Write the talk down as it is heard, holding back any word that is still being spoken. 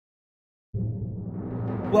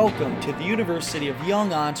Welcome to the University of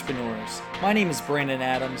Young Entrepreneurs. My name is Brandon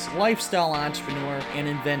Adams, lifestyle entrepreneur and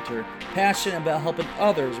inventor, passionate about helping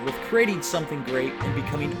others with creating something great and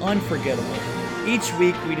becoming unforgettable. Each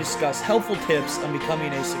week we discuss helpful tips on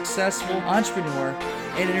becoming a successful entrepreneur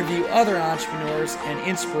and interview other entrepreneurs and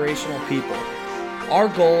inspirational people. Our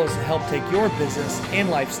goal is to help take your business and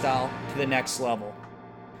lifestyle to the next level.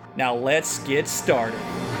 Now let's get started.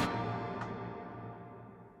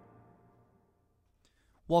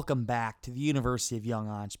 Welcome back to the University of Young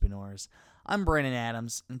Entrepreneurs. I'm Brandon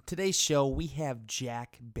Adams, and today's show we have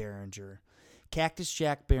Jack Behringer. Cactus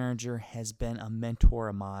Jack Behringer has been a mentor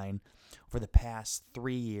of mine for the past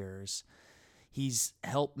 3 years. He's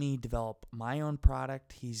helped me develop my own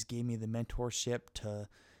product. He's gave me the mentorship to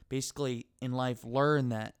basically in life learn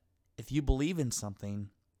that if you believe in something,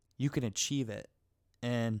 you can achieve it.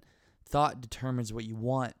 And thought determines what you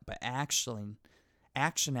want, but action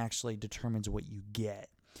actually determines what you get.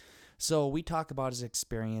 So we talk about his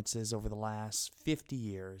experiences over the last 50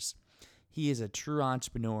 years. He is a true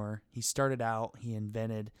entrepreneur. He started out, he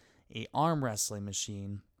invented an arm wrestling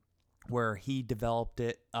machine where he developed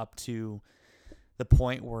it up to the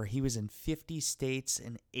point where he was in 50 states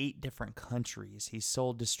and 8 different countries. He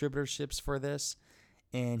sold distributorships for this,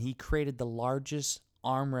 and he created the largest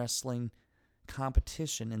arm wrestling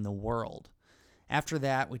competition in the world. After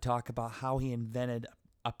that, we talk about how he invented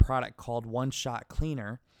a product called One Shot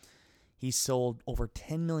Cleaner. He sold over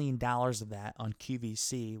 $10 million of that on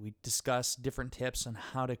QVC. We discuss different tips on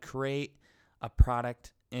how to create a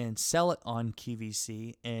product and sell it on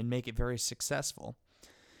QVC and make it very successful.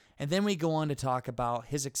 And then we go on to talk about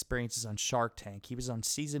his experiences on Shark Tank. He was on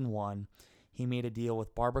season 1. He made a deal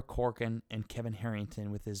with Barbara Corcoran and Kevin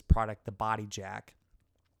Harrington with his product, the Body Jack.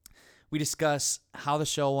 We discuss how the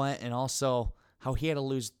show went and also how he had to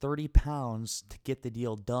lose 30 pounds to get the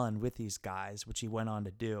deal done with these guys, which he went on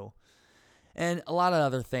to do. And a lot of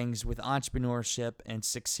other things with entrepreneurship and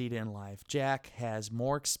succeed in life. Jack has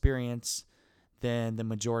more experience than the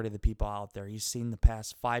majority of the people out there. He's seen the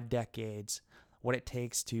past 5 decades, what it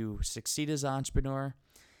takes to succeed as an entrepreneur.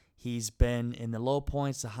 He's been in the low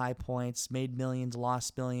points, the high points, made millions,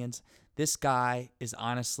 lost millions. This guy is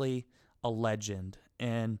honestly a legend,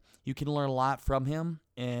 and you can learn a lot from him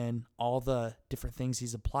and all the different things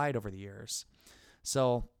he's applied over the years.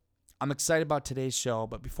 So I'm excited about today's show,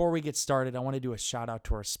 but before we get started, I want to do a shout out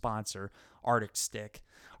to our sponsor, Arctic Stick.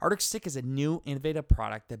 Arctic Stick is a new innovative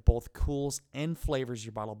product that both cools and flavors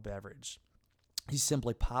your bottled beverage. You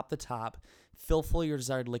simply pop the top, fill full of your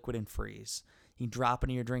desired liquid, and freeze. You can drop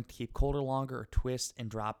into your drink to keep colder longer or twist and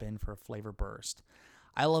drop in for a flavor burst.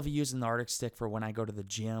 I love using the Arctic Stick for when I go to the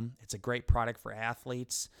gym. It's a great product for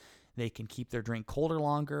athletes. They can keep their drink colder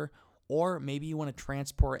longer, or maybe you want to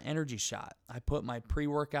transport an energy shot. I put my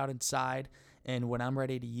pre-workout inside, and when I'm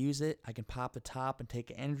ready to use it, I can pop the top and take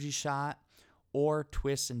an energy shot or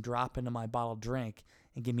twist and drop into my bottled drink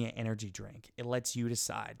and give me an energy drink. It lets you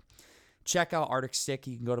decide. Check out Arctic Stick.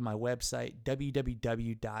 You can go to my website,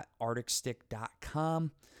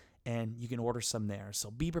 www.arcticstick.com, and you can order some there.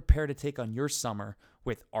 So be prepared to take on your summer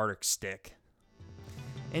with Arctic Stick.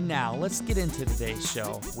 And now, let's get into today's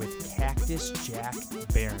show with Cactus Jack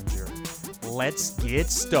Behringer. Let's get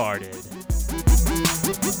started.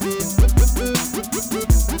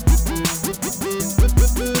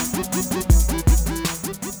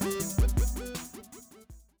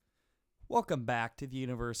 Welcome back to the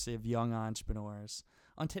University of Young Entrepreneurs.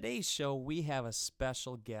 On today's show, we have a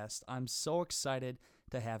special guest. I'm so excited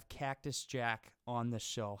to have Cactus Jack on the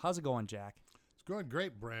show. How's it going, Jack? It's going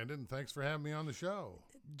great, Brandon. Thanks for having me on the show.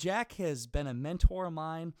 Jack has been a mentor of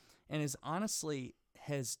mine and has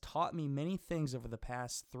taught me many things over the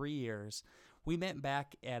past 3 years. We met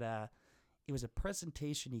back at it was a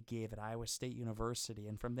presentation he gave at Iowa State University,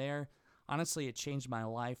 and from there, honestly, it changed my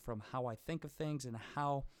life from how I think of things and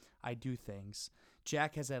how I do things.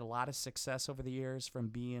 Jack has had a lot of success over the years, from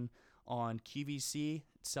being on QVC,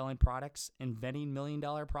 selling products, inventing $1 million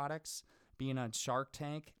products, being on Shark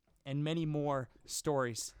Tank, and many more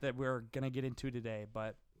stories that we're going to get into today.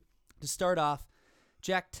 But to start off,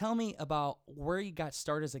 Jack, tell me about where you got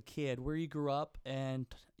started as a kid, where you grew up, and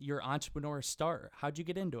your entrepreneur start. How'd you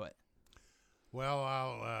get into it? Well,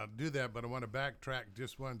 I'll do that, but I want to backtrack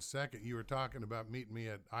just 1 second. You were talking about meeting me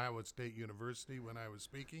at Iowa State University when I was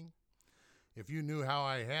speaking. If you knew how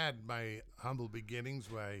I had my humble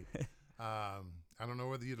beginnings, why, I don't know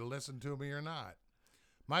whether you'd have listened to me or not.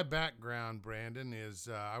 My background, Brandon, is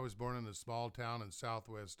I was born in a small town in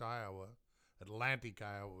southwest Iowa. Atlantic,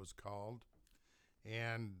 Iowa was called.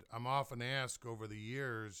 And I'm often asked over the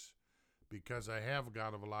years, because I have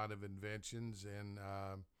got a lot of inventions, and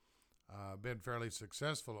been fairly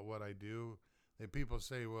successful at what I do, that people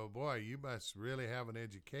say, well, boy, you must really have an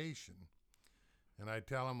education. And I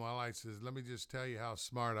tell them, well, I says, let me just tell you how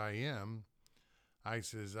smart I am. I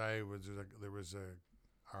says,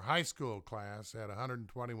 our high school class had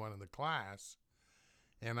 121 in the class,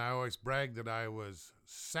 and I always bragged that I was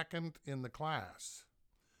second in the class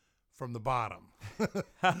from the bottom.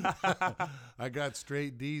 I got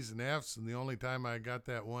straight D's and F's, and the only time I got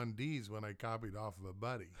that one D is when I copied off of a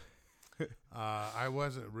buddy. I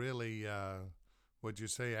wasn't really, what'd you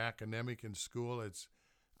say, academic in school.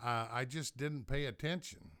 I just didn't pay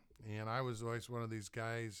attention, and I was always one of these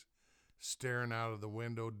guys staring out of the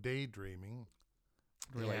window daydreaming.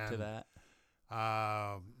 Relate to that.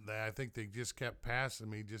 I think they just kept passing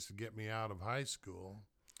me just to get me out of high school,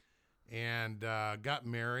 and got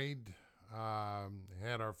married,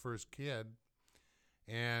 had our first kid,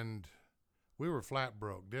 and we were flat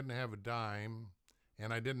broke, didn't have a dime,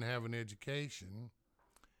 and I didn't have an education,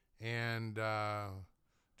 and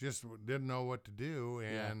just didn't know what to do,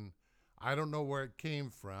 and I don't know where it came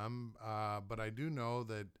from, but I do know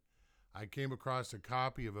that I came across a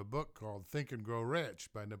copy of a book called Think and Grow Rich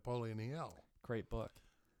by Napoleon Hill. Great book.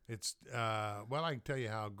 It's, well, I can tell you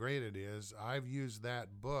how great it is. I've used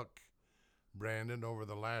that book, Brandon, over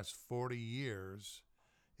the last 40 years.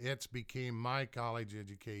 It's became my college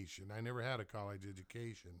education. I never had a college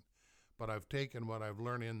education, but I've taken what I've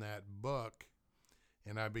learned in that book,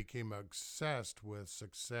 and I became obsessed with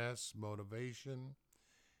success, motivation,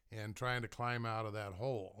 and trying to climb out of that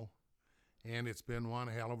hole. And it's been one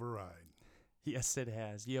hell of a ride. Yes, it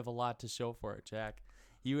has. You have a lot to show for it, Jack.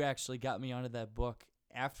 You actually got me onto that book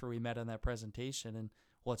after we met on that presentation, and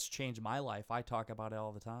well, it's changed my life. I talk about it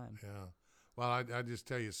all the time. Yeah. Well, I just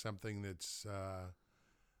tell you something that's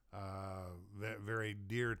very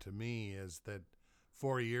dear to me is that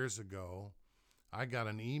 4 years ago, I got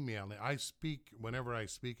an email. Whenever I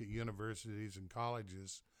speak at universities and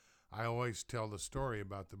colleges, I always tell the story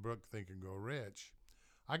about the book Think and Grow Rich.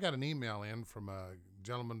 I got an email in from a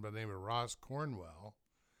gentleman by the name of Ross Cornwell,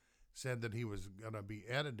 said that he was going to be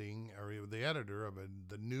editing, or he was the editor of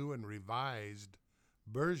the new and revised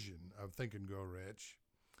version of Think and Grow Rich,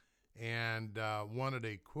 and wanted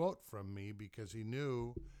a quote from me because he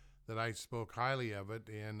knew that I spoke highly of it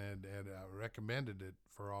and had recommended it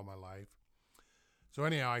for all my life. So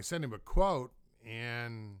anyhow, I sent him a quote,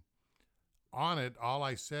 and on it, all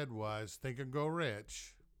I said was, Think and Grow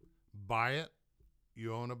Rich, buy it,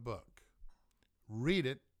 you own a book. Read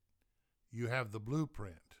it, you have the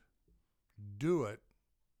blueprint. Do it,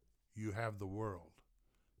 you have the world.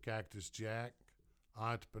 Cactus Jack,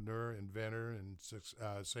 entrepreneur, inventor, and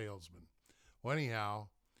salesman. Well, anyhow,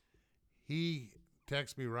 he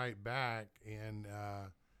texted me right back and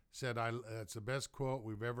said, that's the best quote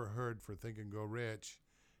we've ever heard for Think and Grow Rich,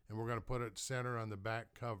 and we're going to put it center on the back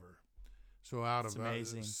cover. So out of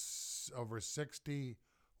over 60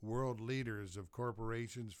 world leaders of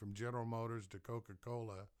corporations from General Motors to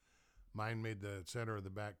Coca-Cola, mine made the center of the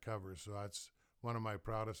back cover. So that's one of my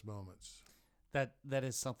proudest moments. That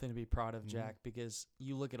is something to be proud of, Jack, because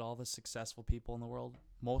you look at all the successful people in the world,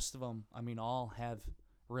 most of them, I mean, all have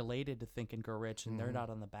related to Think and Grow Rich, and they're not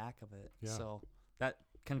on the back of it. Yeah. So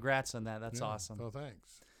congrats on that. That's awesome. So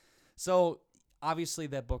thanks. So obviously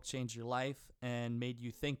that book changed your life and made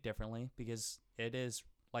you think differently, because it is,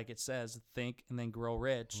 like it says, think and then grow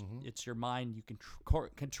rich. It's your mind. You can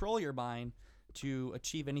control your mind to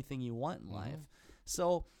achieve anything you want in life.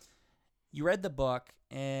 So you read the book,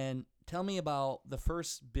 and tell me about the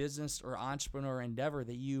first business or entrepreneur endeavor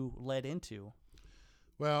that you led into.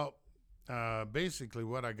 Well, basically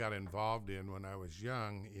what I got involved in when I was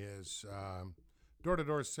young is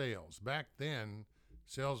door-to-door sales. Back then,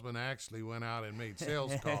 salesmen actually went out and made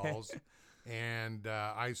sales calls, and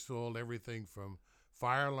I sold everything from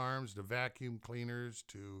fire alarms to vacuum cleaners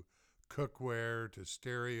to cookware to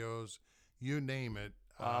stereos, you name it.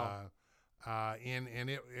 Wow. And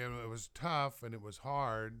it was tough, and it was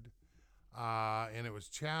hard, and it was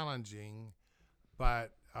challenging,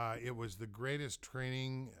 but it was the greatest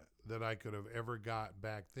training that I could have ever got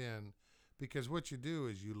back then, because what you do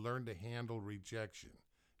is you learn to handle rejection.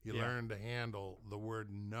 You learn to handle the word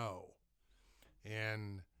no.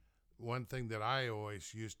 And one thing that I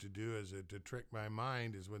always used to do to trick my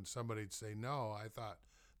mind is when somebody'd say no, I thought,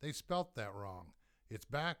 they spelt that wrong. It's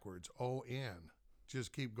backwards, O-N.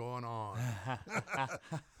 Just keep going on.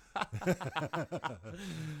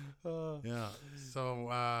 Yeah. So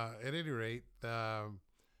at any rate,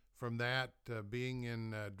 from that, being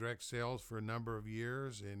in direct sales for a number of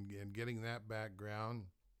years and getting that background,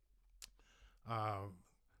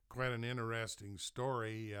 quite an interesting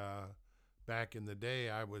story. back in the day,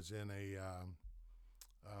 I was in a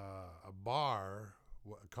bar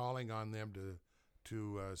calling on them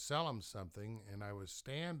to sell them something, and I was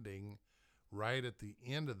standing right at the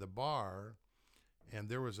end of the bar, and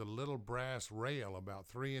there was a little brass rail about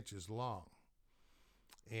 3 inches long,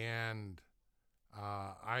 and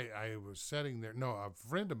I was sitting there. No, a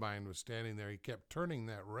friend of mine was standing there. He kept turning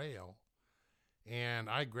that rail, and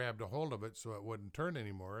I grabbed a hold of it so it wouldn't turn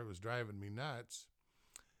anymore. It was driving me nuts,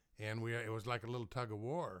 and it was like a little tug of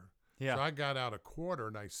war. Yeah. So I got out a quarter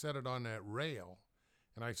and I set it on that rail,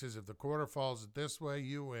 and I says, if the quarter falls this way,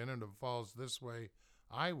 you win, and if it falls this way,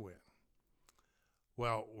 I win.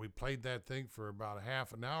 Well, we played that thing for about a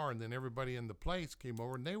half an hour, and then everybody in the place came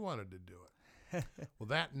over and they wanted to do it. Well,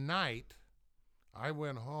 that night, I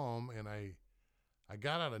went home and I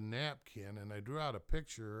got out a napkin and I drew out a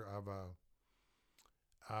picture of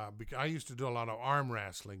because I used to do a lot of arm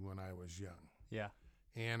wrestling when I was young. Yeah.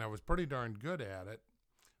 And I was pretty darn good at it.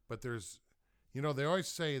 But there's, they always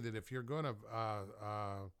say that if you're going to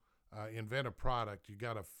invent a product, you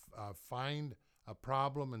got to find a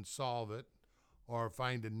problem and solve it, or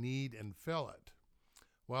find a need and fill it.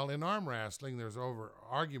 Well, in arm wrestling, there's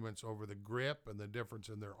arguments over the grip and the difference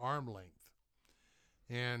in their arm length.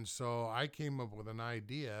 And so I came up with an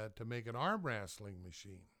idea to make an arm wrestling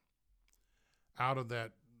machine out of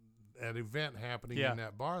that event happening in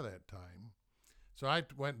that bar that time. So I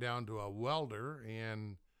went down to a welder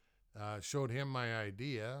and showed him my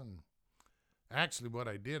idea. And actually what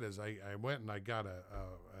I did is I went and I got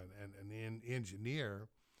an engineer,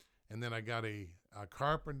 and then I got a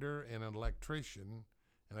carpenter and an electrician,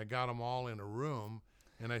 and I got them all in a room.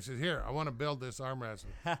 And I said, here, I want to build this arm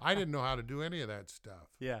wrestling. I didn't know how to do any of that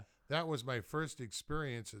stuff. Yeah. That was my first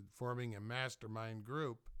experience at forming a mastermind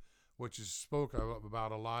group, which is spoke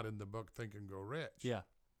about a lot in the book Think and Grow Rich. Yeah.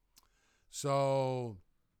 So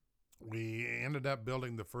we ended up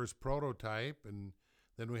building the first prototype, and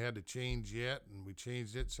then we had to change it, and we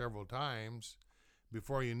changed it several times.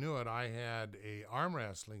 Before you knew it, I had a arm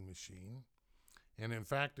wrestling machine, and in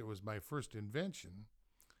fact, it was my first invention.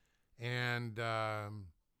 And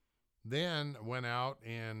then went out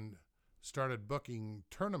and started booking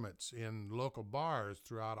tournaments in local bars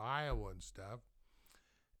throughout Iowa and stuff.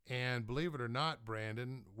 And believe it or not,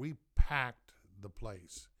 Brandon, we packed the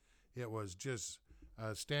place. It was just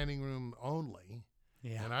standing room only.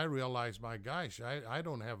 Yeah. And I realized, my gosh, I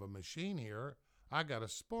don't have a machine here. I got a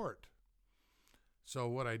sport. So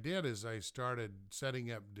what I did is I started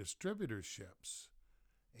setting up distributorships,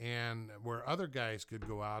 and where other guys could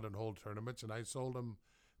go out and hold tournaments, and I sold them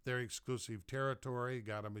their exclusive territory,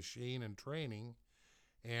 got a machine and training,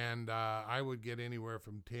 and I would get anywhere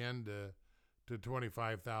from $10,000 to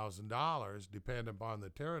 $25,000, depending upon the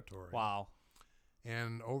territory. Wow.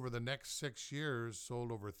 And over the next 6 years,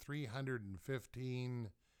 sold over 315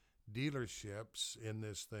 dealerships in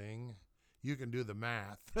this thing. You can do the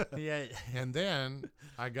math. Yeah. And then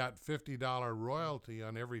I got $50 royalty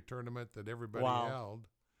on every tournament that everybody held.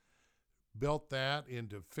 Built that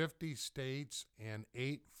into 50 states and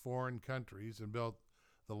 8 foreign countries, and built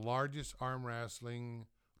the largest arm wrestling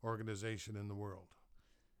organization in the world.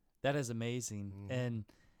 That is amazing. Mm-hmm. And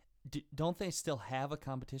don't they still have a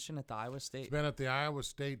competition at the Iowa State? It's been at the Iowa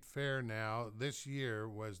State Fair now. This year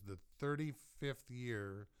was the 35th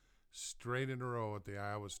year straight in a row at the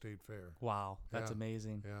Iowa State Fair. Wow, that's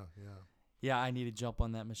amazing. Yeah. Yeah, I need to jump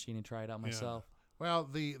on that machine and try it out myself. Yeah. Well,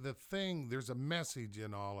 the thing, there's a message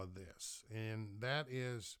in all of this, and that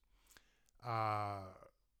is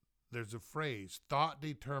there's a phrase, thought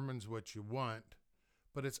determines what you want,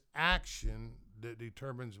 but it's action that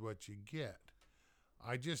determines what you get.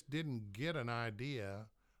 I just didn't get an idea.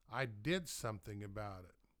 I did something about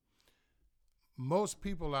it. Most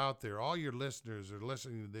people out there, all your listeners are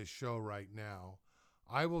listening to this show right now,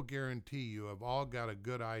 I will guarantee you have all got a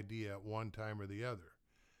good idea at one time or the other.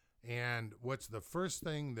 And what's the first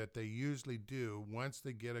thing that they usually do once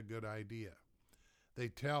they get a good idea? They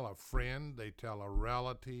tell a friend, they tell a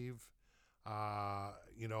relative,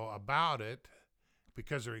 about it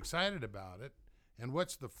because they're excited about it. And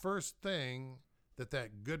what's the first thing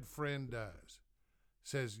that good friend does?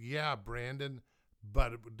 Says, yeah, Brandon,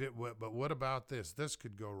 but what about this? This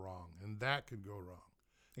could go wrong, and that could go wrong.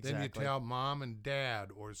 Exactly. Then you tell mom and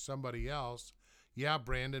dad or somebody else, yeah,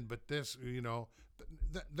 Brandon, but this,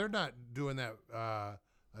 they're not doing that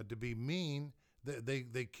to be mean.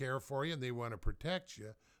 They care for you and they want to protect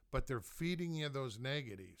you, but they're feeding you those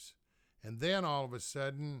negatives. And then all of a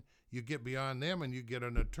sudden you get beyond them and you get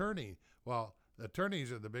an attorney. Well,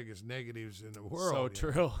 attorneys are the biggest negatives in the world.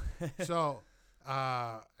 So true. So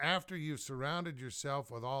after you've surrounded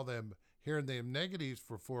yourself with all them hearing the negatives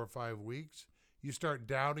for 4 or 5 weeks, you start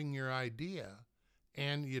doubting your idea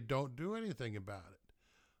and you don't do anything about it.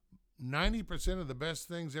 90% of the best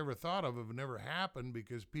things ever thought of have never happened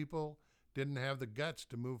because people didn't have the guts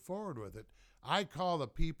to move forward with it. I call the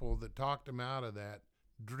people that talked them out of that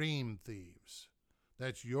dream thieves.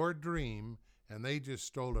 That's your dream, and they just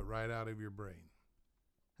stole it right out of your brain.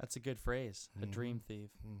 That's a good phrase, a dream thief.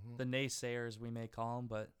 Mm-hmm. The naysayers, we may call them,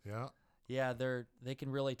 but yeah, they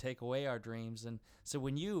can really take away our dreams. And so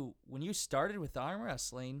when you started with arm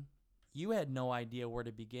wrestling, you had no idea where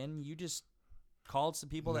to begin. You just called some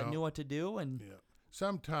people that knew what to do, and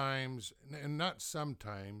sometimes, and not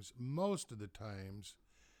sometimes, most of the times,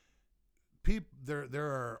 there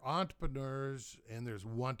are entrepreneurs and there's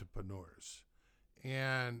wantrepreneurs,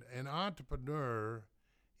 and an entrepreneur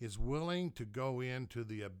is willing to go into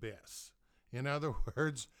the abyss. In other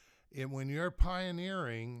words, when you're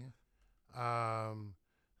pioneering,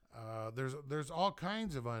 there's all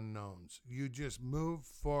kinds of unknowns. You just move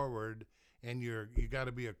forward, and you got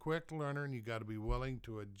to be a quick learner, and you got to be willing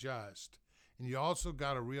to adjust, and you also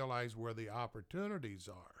got to realize where the opportunities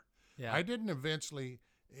are. Yeah. I didn't eventually,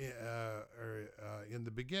 in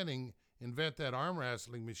the beginning, invent that arm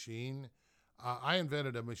wrestling machine. I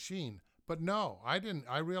invented a machine. But no, I didn't.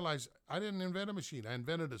 I realized I didn't invent a machine. I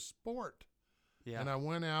invented a sport. Yeah. And I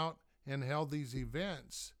went out and held these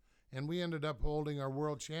events. And we ended up holding our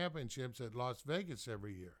world championships at Las Vegas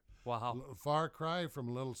every year. Wow. Far cry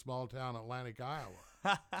from little small town Atlantic, Iowa.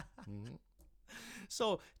 Mm-hmm.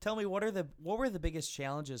 So tell me, what were the biggest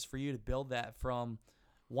challenges for you to build that from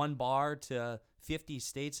one bar to 50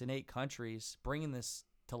 states and 8 countries, bringing this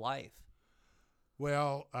to life?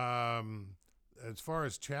 Well, as far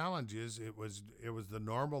as challenges, it was the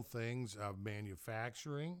normal things of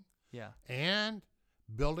manufacturing, and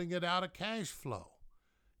building it out of cash flow.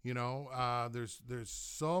 You know, there's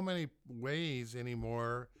so many ways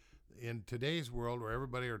anymore in today's world where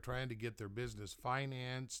everybody are trying to get their business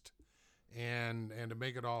financed and to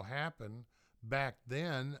make it all happen. Back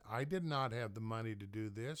then, I did not have the money to do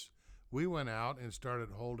this. We went out and started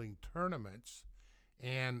holding tournaments,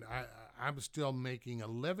 and I'm still making a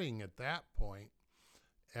living at that point.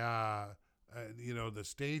 The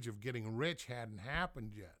stage of getting rich hadn't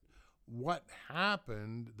happened yet. What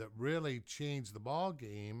happened that really changed the ball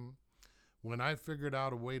game when I figured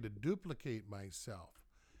out a way to duplicate myself.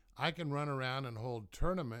 I can run around and hold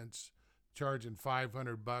tournaments charging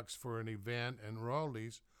 $500 for an event and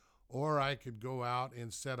royalties, or I could go out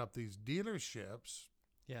and set up these dealerships,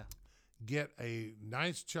 get a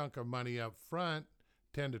nice chunk of money up front,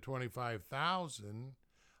 10 to 25,000.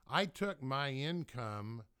 I took my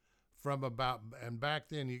income from about, and back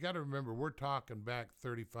then, you got to remember, we're talking back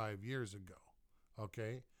 35 years ago,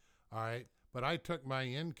 okay? All right, but I took my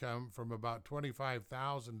income from about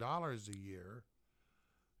 $25,000 a year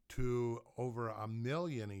to over $1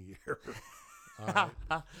 million a year. All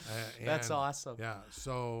right. That's awesome. Yeah,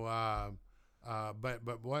 so,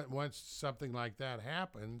 but once something like that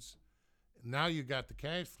happens, now you got the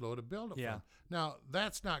cash flow to build it from. Now,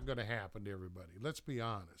 that's not going to happen to everybody. Let's be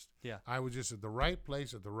honest. Yeah. I was just at the right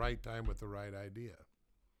place at the right time with the right idea.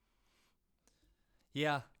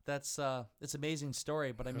 Yeah, it's an amazing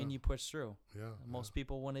story, but I mean, you pushed through. Yeah. Most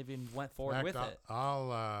people wouldn't even went forward with it.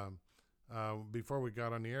 I'll before we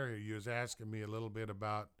got on the air here, you was asking me a little bit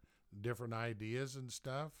about different ideas and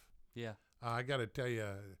stuff. Yeah. I got to tell you,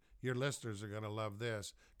 your listeners are going to love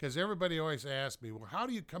this, because everybody always asks me, well, how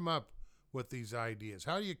do you come up with these ideas?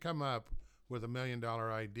 How do you come up with $1 million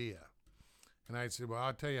idea? And I said, well,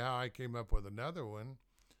 I'll tell you how I came up with another one.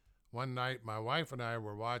 One night, my wife and I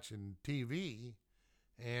were watching TV,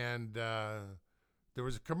 and there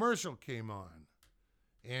was a commercial came on,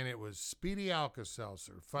 and it was Speedy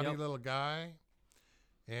Alka-Seltzer, funny little guy,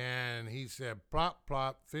 and he said, plop,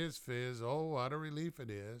 plop, fizz, fizz, oh, what a relief it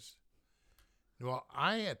is. Well,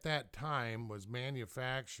 I, at that time, was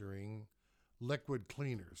manufacturing liquid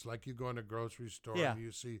cleaners, like you go in a grocery store and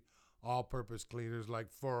you see all-purpose cleaners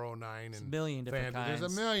like 409 and a million different kinds.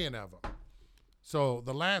 There's a million of them. So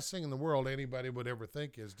the last thing in the world anybody would ever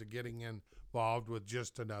think is to getting involved with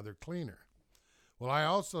just another cleaner. Well, I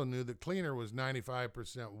also knew that cleaner was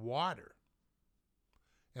 95% water.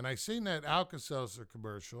 And I seen that Alka-Seltzer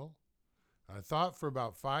commercial. I thought for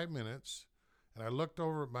about 5 minutes, and I looked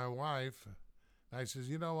over at my wife, and I says,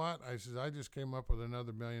 you know what? I says, I just came up with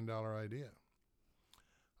another $1 million idea.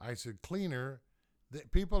 I said, cleaner,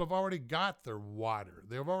 people have already got their water.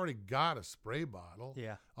 They've already got a spray bottle.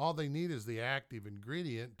 Yeah. All they need is the active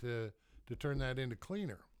ingredient to turn that into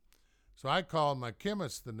cleaner. So I called my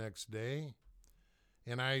chemist the next day,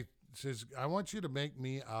 and I says, I want you to make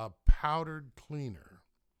me a powdered cleaner.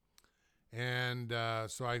 And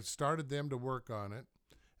so I started them to work on it.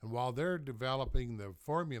 And while they're developing the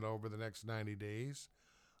formula over the next 90 days,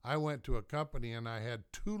 I went to a company and I had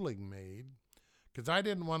tooling made because I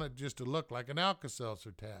didn't want it just to look like an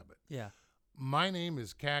Alka-Seltzer tablet. Yeah. My name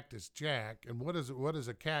is Cactus Jack, and what does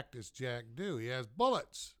a Cactus Jack do? He has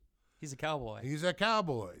bullets. He's a cowboy. He's a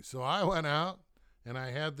cowboy. So I went out and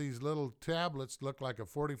I had these little tablets look like a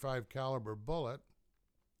 45 caliber bullet.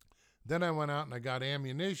 Then I went out and I got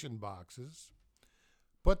ammunition boxes,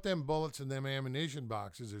 put them bullets in them ammunition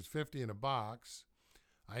boxes. There's 50 in a box.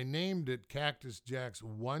 I named it Cactus Jack's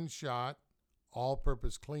One Shot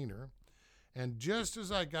All-Purpose Cleaner. And just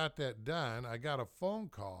as I got that done, I got a phone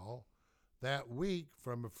call that week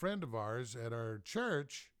from a friend of ours at our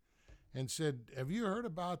church and said, have you heard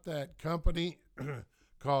about that company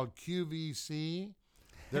called QVC?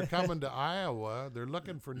 They're coming to Iowa. They're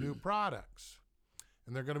looking for new products.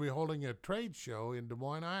 And they're going to be holding a trade show in Des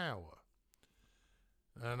Moines, Iowa.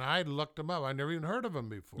 And I looked them up. I never even heard of them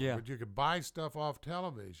before. Yeah. But you could buy stuff off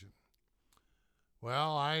television.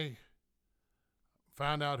 Well, I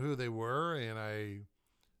found out who they were, and I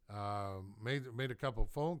made a couple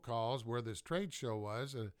phone calls where this trade show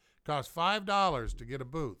was. And it cost $5 to get a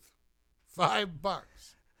booth. $5.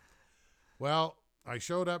 Well, I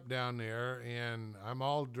showed up down there, and I'm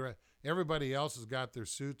all dressed. Everybody else has got their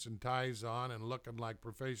suits and ties on and looking like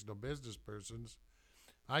professional business persons.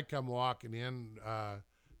 I come walking in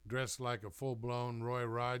dressed like a full-blown Roy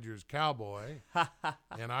Rogers cowboy,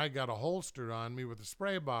 and I got a holster on me with a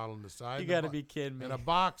spray bottle on the side. You got to be kidding me. And a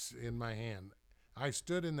box in my hand. I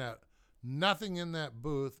stood in that, nothing in that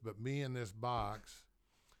booth but me in this box,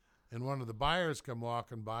 and one of the buyers come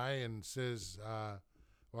walking by and says, all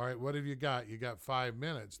right, what have you got? You got 5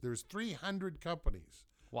 minutes. There's 300 companies.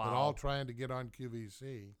 Wow. That all trying to get on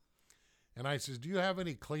QVC. And I says, do you have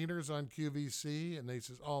any cleaners on QVC? And they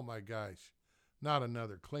says, oh, my gosh, not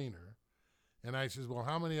another cleaner. And I says, well,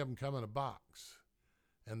 how many of them come in a box?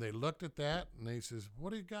 And they looked at that, and they says,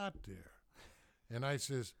 what do you got there? And I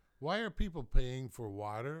says, why are people paying for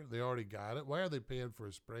water? They already got it. Why are they paying for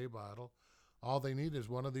a spray bottle? All they need is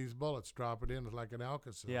one of these bullets. Drop it in like an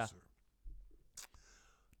Alka-Seltzer. Yeah.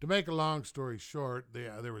 To make a long story short,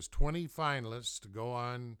 there was 20 finalists to go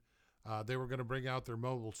on. They were going to bring out their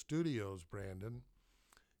mobile studios, Brandon.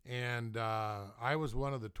 And I was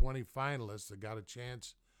one of the 20 finalists that got a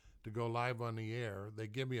chance to go live on the air. They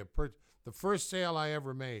give me the first sale I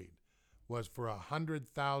ever made was for a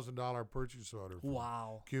 $100,000 purchase order from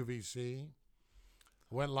Wow. QVC.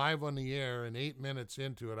 Went live on the air, and 8 minutes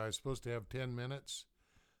into it, I was supposed to have 10 minutes.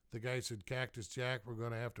 The guy said, Cactus Jack, we're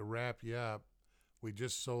going to have to wrap you up. We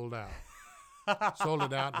just sold out. Sold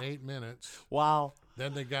it out in 8 minutes. Wow.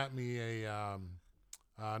 Then they got me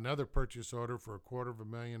another purchase order for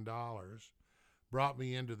 $250,000. Brought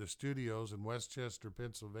me into the studios in Westchester,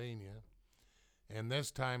 Pennsylvania. And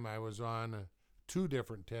this time I was on 2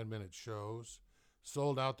 different 10-minute shows.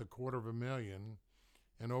 Sold out the $250,000.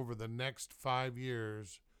 And over the next 5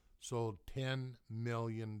 years, sold $10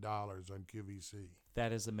 million on QVC.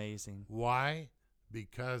 That is amazing. Why?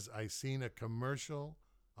 Because I seen a commercial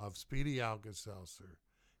of Speedy Alka-Seltzer,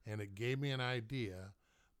 and it gave me an idea.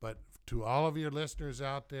 But to all of your listeners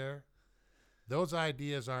out there, those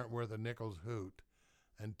ideas aren't worth a nickel's hoot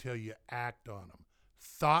until you act on them.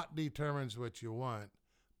 Thought determines what you want,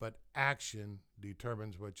 but action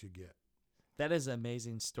determines what you get. That is an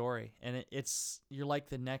amazing story, and you're like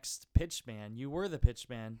the next pitch man. You were the pitch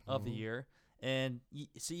man of the year. And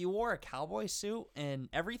so you wore a cowboy suit and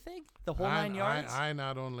everything? The whole 9 yards? I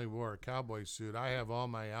not only wore a cowboy suit, I have all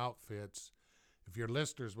my outfits. If your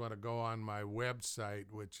listeners want to go on my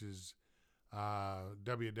website, which is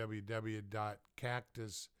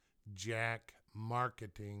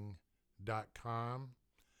www.cactusjackmarketing.com,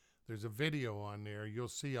 there's a video on there. You'll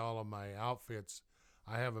see all of my outfits.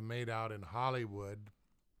 I have them made out in Hollywood, a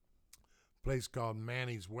place called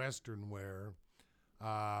Manny's Western Wear.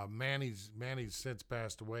 Manny's since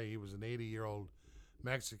passed away. He was an 80-year-old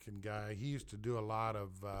Mexican guy. He used to do a lot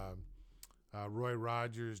of Roy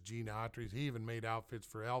Rogers, Gene Autry's. He even made outfits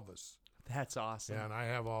for Elvis. That's awesome. Yeah, and I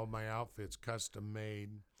have all my outfits custom made,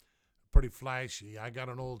 pretty flashy. I got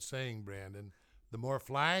an old saying, Brandon, the more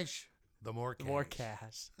flash, the more cash. More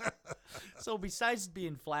cash. So besides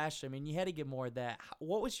being flash, I mean, you had to get more of that.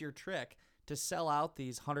 What was your trick to sell out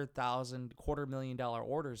these $100,000, $250,000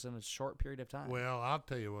 orders in a short period of time? Well, I'll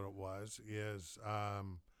tell you what it was, is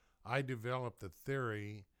I developed the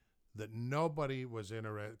theory that nobody was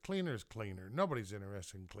interested. Cleaner's cleaner. Nobody's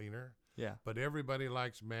interested in cleaner. Yeah. But everybody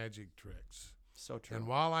likes magic tricks. So true. And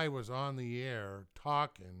while I was on the air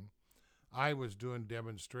talking, I was doing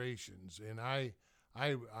demonstrations. And I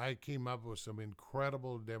I came up with some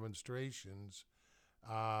incredible demonstrations.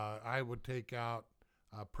 I would take out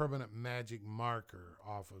a permanent magic marker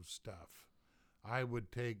off of stuff. I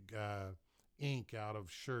would take ink out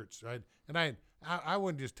of shirts. I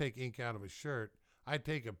wouldn't just take ink out of a shirt. I'd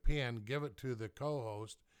take a pen, give it to the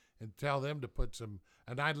co-host, and tell them to put some.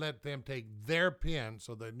 And I'd let them take their pen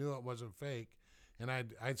so they knew it wasn't fake. And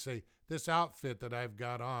I'd say, this outfit that I've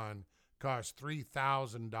got on costs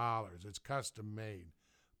 $3,000. It's custom made.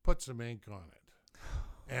 Put some ink on it.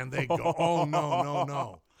 And they go, oh,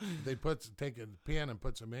 no. They take a pen and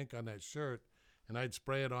put some ink on that shirt, and I'd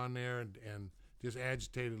spray it on there and just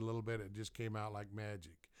agitate it a little bit. It just came out like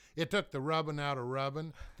magic. It took the rubbing out of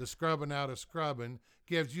rubbing, the scrubbing out of scrubbing,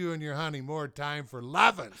 gives you and your honey more time for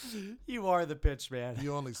loving. You are the pitch man.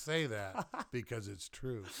 You only say that because it's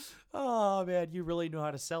true. Oh, man, you really know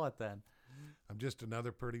how to sell it then. I'm just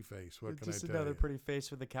another pretty face. What can I tell you? Just another pretty face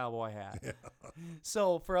with a cowboy hat. Yeah.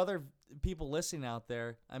 So for other people listening out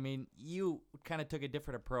there, I mean, you kind of took a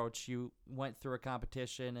different approach. You went through a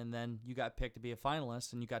competition, and then you got picked to be a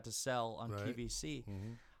finalist, and you got to sell on Right. QVC.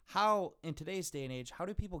 Mm-hmm. How, in today's day and age, how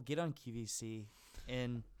do people get on QVC,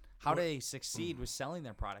 and how do they succeed with selling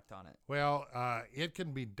their product on it? Well, it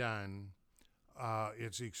can be done.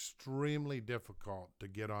 It's extremely difficult to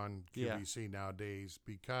get on QVC nowadays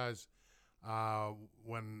because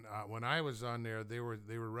when I was on there, they were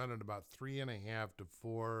running about $3.5 to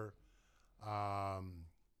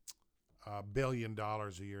 $4 billion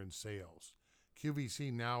a year in sales.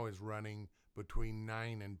 QVC now is running between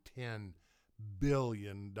 $9 and $10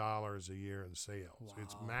 billion a year in sales. Wow.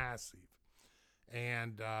 It's massive,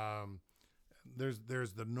 and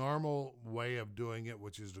there's the normal way of doing it,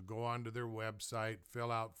 which is to go onto their website,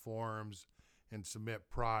 fill out forms, and submit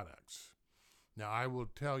products. Now, I will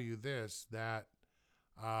tell you this, that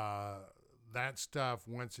that stuff,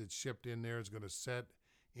 once it's shipped in there, is going to sit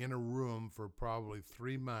in a room for probably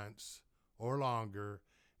 3 months or longer,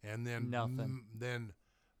 and then Nothing.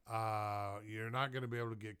 You're not going to be able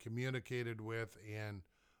to get communicated with, and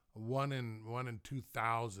one in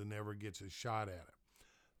 2,000 ever gets a shot at it.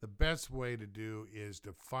 The best way to do is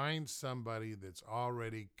to find somebody that's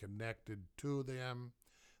already connected to them,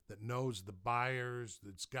 that knows the buyers,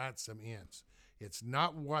 that's got some ins. It's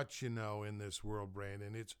not what you know in this world,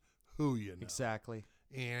 Brandon. It's who you know. Exactly.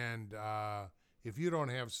 And if you don't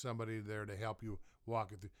have somebody there to help you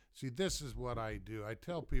walk it through. See, this is what I do. I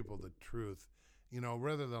tell people the truth,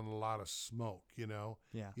 rather than a lot of smoke,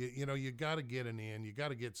 Yeah. You got to get an in. You got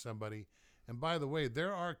to get somebody. And by the way,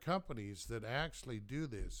 there are companies that actually do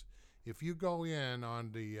this. If you go in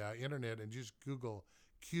on the internet and just Google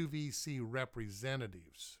QVC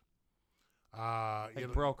representatives,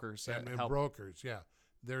 Brokers that and help. brokers, yeah.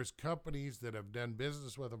 There's companies that have done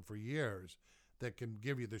business with them for years that can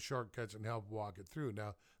give you the shortcuts and help walk it through.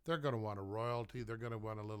 Now, they're going to want a royalty. They're going to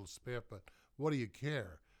want a little spiff, but what do you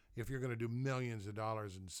care if you're going to do millions of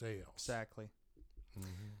dollars in sales? Exactly. Mm-hmm.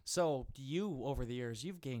 So you, over the years,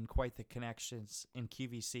 you've gained quite the connections in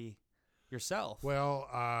QVC yourself. Well,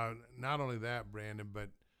 not only that, Brandon, but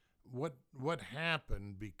what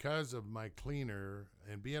happened because of my cleaner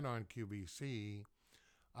and being on QVC,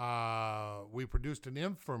 we produced an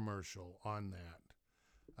infomercial on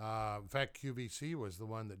that. In fact, QVC was the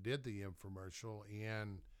one that did the infomercial,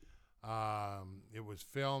 and it was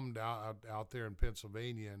filmed out there in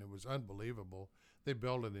Pennsylvania, and it was unbelievable. They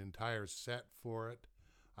built an entire set for it.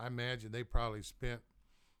 I imagine they probably spent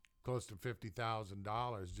close to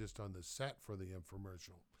 $50,000 just on the set for the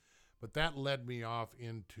infomercial. But that led me off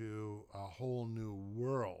into a whole new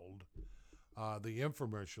world, the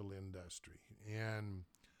infomercial industry. And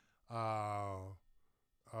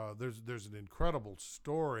there's an incredible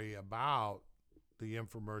story about the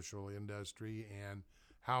infomercial industry and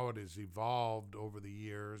how it has evolved over the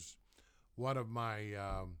years. One of my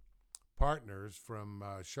partners from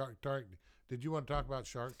Shark Tank. Did you want to talk about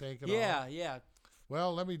Shark Tank at all? Yeah.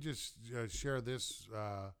 Well, let me just share this,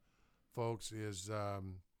 folks, is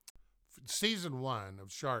season 1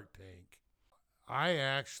 of Shark Tank. I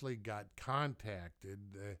actually got contacted.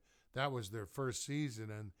 That was their first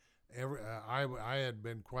season, and I had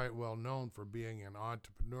been quite well known for being an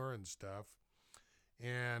entrepreneur and stuff.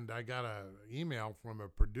 And I got an email from a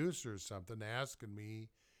producer or something asking me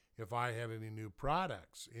if I had any new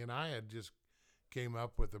products. And I had just came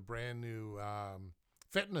up with a brand new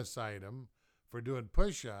fitness item for doing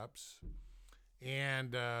push-ups.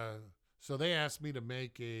 And so they asked me to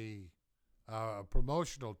make a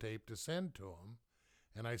promotional tape to send to them.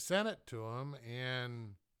 And I sent it to them.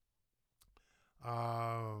 And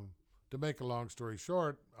to make a long story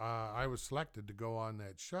short, I was selected to go on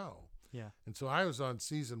that show. Yeah. And so I was on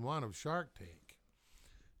season 1 of Shark Tank.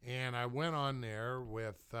 And I went on there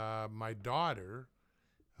with my daughter,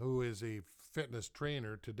 who is a fitness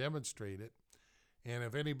trainer, to demonstrate it. And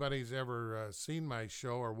if anybody's ever seen my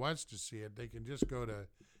show or wants to see it, they can just go to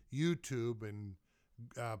YouTube and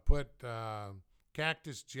put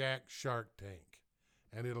Cactus Jack Shark Tank,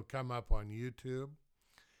 and it'll come up on YouTube.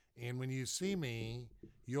 And when you see me,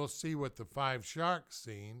 you'll see what the 5 sharks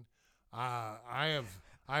seen.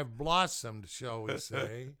 I've blossomed, shall we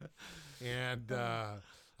say, and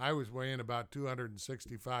I was weighing about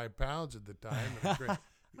 265 pounds at the time.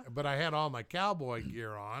 But I had all my cowboy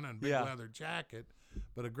gear on and big leather jacket,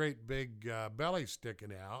 but a great big belly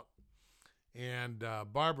sticking out. And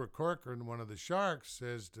Barbara Corcoran, one of the sharks,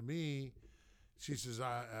 says to me, she says,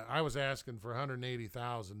 I was asking for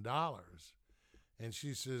 $180,000. And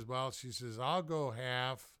she says, I'll go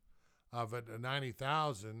half of it,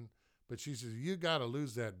 90,000. But she says, you got to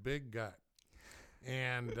lose that big gut.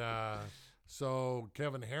 And so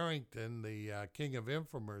Kevin Harrington, the king of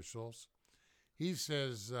infomercials, he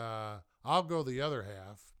says, I'll go the other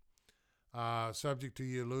half, subject to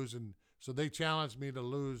you losing. So they challenged me to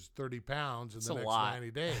lose 30 pounds in the next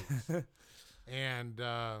 90 days. And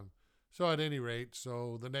so at any rate,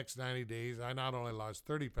 so the next 90 days, I not only lost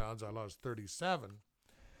 30 pounds, I lost 37.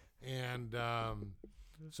 And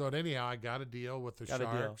so anyhow, I got a deal with the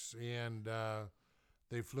Sharks, and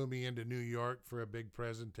they flew me into New York for a big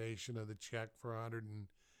presentation of the check for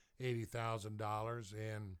 $180,000.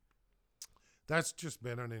 And that's just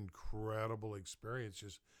been an incredible experience,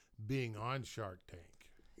 just being on Shark Tank.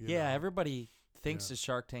 You know? Everybody thinks of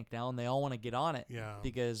Shark Tank now, and they all want to get on it. Yeah.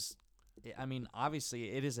 Because, I mean,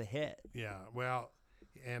 obviously it is a hit. Yeah. Well,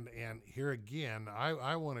 and here again,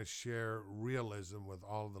 I want to share realism with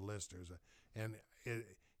all of the listeners. And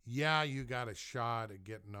you got a shot at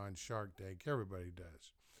getting on Shark Tank. Everybody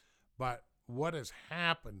does. But what has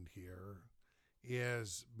happened here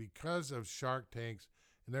is because of Shark Tanks,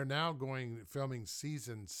 and they're now filming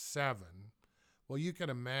season 7. Well, you can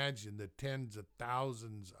imagine the tens of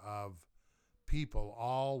thousands of people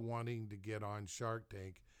all wanting to get on Shark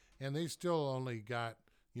Tank, and they still only got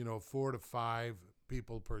 4 to 5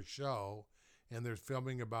 people per show, and they're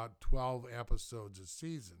filming about 12 episodes a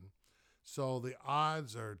season. So the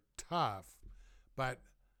odds are tough, but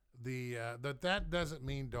that doesn't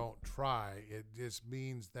mean don't try. It just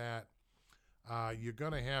means that you're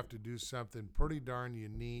going to have to do something pretty darn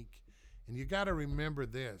unique, and you got to remember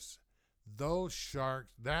this: those sharks,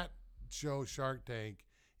 that show Shark Tank,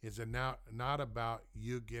 is not about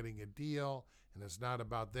you getting a deal, and it's not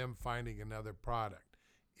about them finding another product.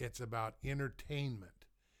 It's about entertainment.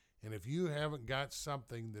 And if you haven't got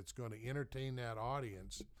something that's going to entertain that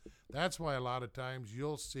audience, that's why a lot of times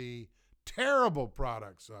you'll see terrible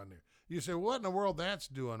products on there. You say, what in the world that's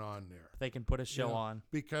doing on there? They can put a show on.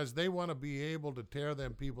 Because they want to be able to tear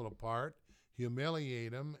them people apart,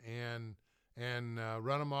 humiliate them, and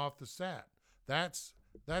run them off the set. That's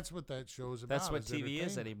what that show's about. That's what TV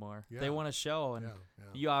is anymore. Yeah. They want a show, and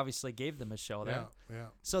you obviously gave them a show there. Yeah.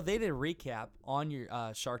 So they did a recap on your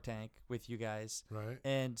Shark Tank with you guys. Right.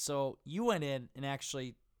 And so you went in and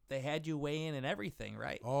actually they had you weigh in and everything,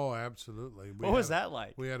 right? Oh, absolutely. What was that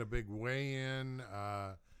like? We had a big weigh-in.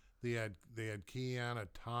 They had Kiana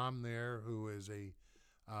Tom there, who is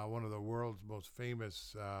one of the world's most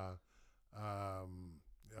famous.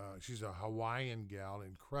 She's a Hawaiian gal,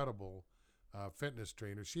 incredible fitness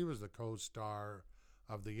trainer. She was the co-star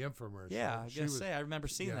of the infomercial. Yeah, I was going to say, I remember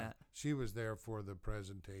seeing that. She was there for the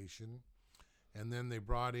presentation. And then they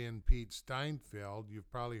brought in Pete Steinfeld.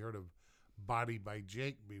 You've probably heard of Body by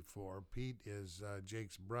Jake before. Pete is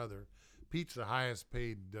Jake's brother. Pete's the highest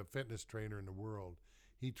paid fitness trainer in the world.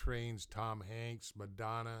 He trains Tom Hanks,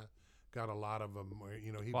 Madonna, got a lot of them.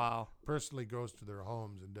 He personally goes to their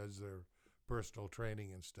homes and does their personal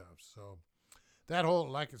training and stuff. So that whole,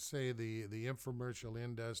 like I say, the infomercial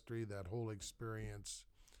industry, that whole experience,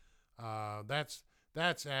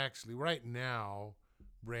 that's actually right now,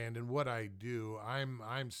 Brandon, what I do.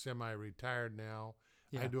 I'm semi-retired now.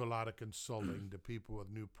 Yeah. I do a lot of consulting to people with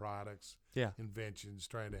new products, inventions,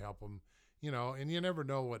 trying to help them, and you never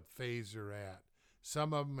know what phase they're at.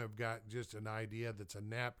 Some of them have got just an idea that's a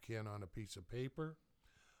napkin on a piece of paper.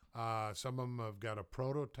 Some of them have got a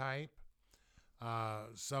prototype.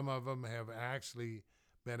 Some of them have actually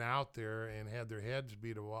been out there and had their heads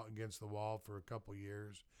beat against the wall for a couple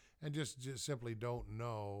years and just simply don't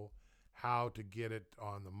know how to get it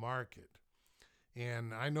on the market.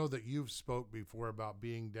 And I know that you've spoke before about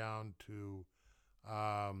being down to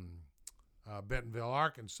Bentonville,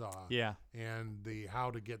 Arkansas. Yeah. And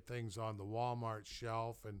how to get things on the Walmart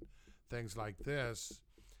shelf and things like this.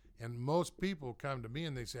 And most people come to me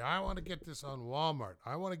and they say, I want to get this on Walmart.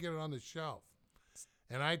 I want to get it on the shelf.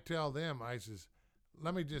 And I tell them, I says,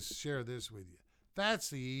 let me just share this with you. That's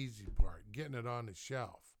the easy part, getting it on the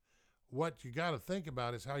shelf. What you got to think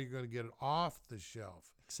about is how you're going to get it off the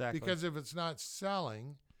shelf. Exactly. Because if it's not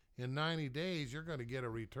selling in 90 days, you're going to get a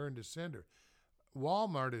return to sender.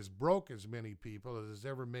 Walmart has broke as many people as has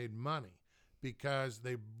ever made money because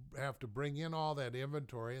they have to bring in all that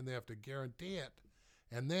inventory and they have to guarantee it.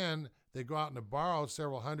 And then they go out and borrow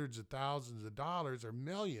several hundreds of thousands of dollars or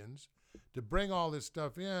millions to bring all this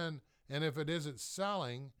stuff in. And if it isn't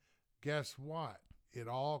selling, guess what? It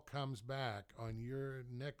all comes back on your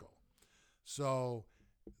nickel. So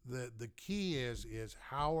the key is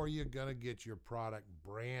how are you going to get your product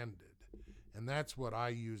branded? And that's what I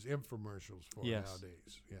use infomercials for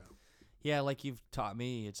nowadays. Yeah. Yeah, like you've taught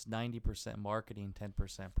me, it's 90% marketing,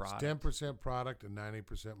 10% product. It's 10% product and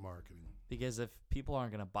 90% marketing. Because if people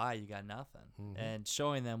aren't going to buy, you got nothing. And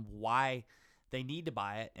showing them why they need to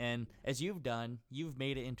buy it. And as you've done, you've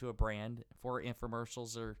made it into a brand for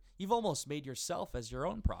infomercials, or you've almost made yourself as your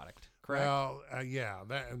own product, correct? Well, yeah.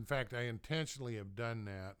 In fact, I intentionally have done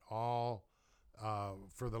that all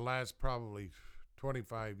for the last probably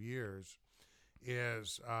 25 years.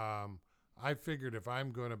 I figured if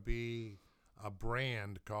I'm going to be a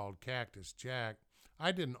brand called Cactus Jack,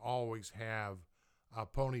 I didn't always have a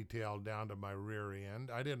ponytail down to my rear end.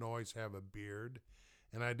 I didn't always have a beard.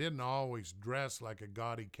 And I didn't always dress like a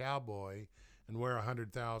gaudy cowboy and wear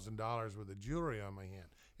 $100,000 worth of jewelry on my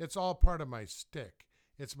hand. It's all part of my stick.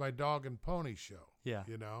 It's my dog and pony show. Yeah.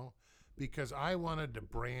 You know, because I wanted to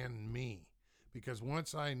brand me. Because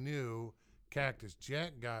once I knew Cactus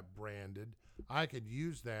Jack got branded, I could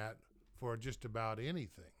use that for just about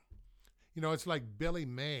anything. You know, it's like Billy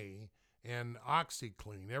May and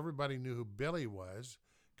OxyClean. Everybody knew who Billy was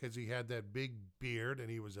because he had that big beard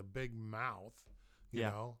and he was a big mouth, you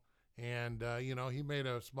know. And, you know, he made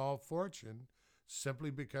a small fortune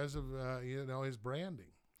simply because of, you know, his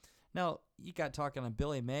branding. Now, you got talking on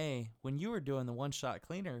Billy May. When you were doing the one-shot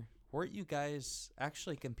cleaner, weren't you guys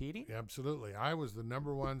actually competing? Absolutely. I was the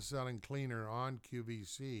number one selling cleaner on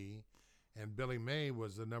QVC, and Billy May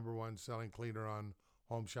was the number one selling cleaner on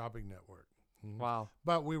Home Shopping Network. Wow.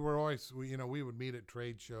 But we were always, you know, we would meet at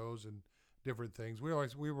trade shows and different things. We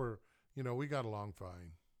were, you know, we got along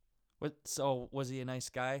fine. So was he a nice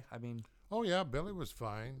guy? I mean. Oh, yeah, Billy was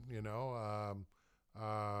fine, you know.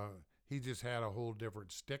 He just had a whole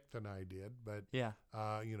different stick than I did. But,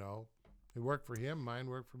 you know, it worked for him. Mine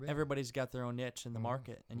worked for me. Everybody's got their own niche in the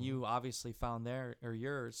market, and you obviously found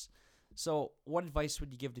yours. So what advice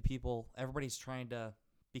would you give to people? Everybody's trying to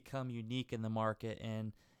become unique in the market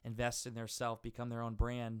and invest in themselves, become their own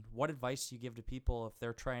brand. What advice do you give to people if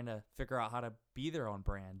they're trying to figure out how to be their own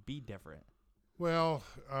brand, be different? Well,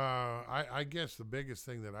 I guess the biggest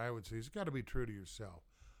thing that I would say is you got to be true to yourself.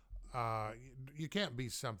 You can't be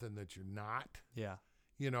something that you're not. Yeah.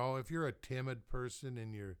 You know, if you're a timid person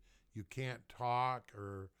and you can't talk,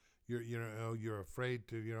 or you're afraid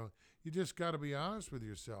to, you know, you just got to be honest with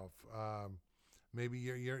yourself. Maybe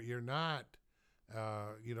you're not,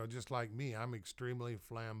 you know, just like me. I'm extremely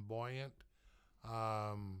flamboyant.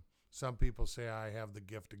 Some people say I have the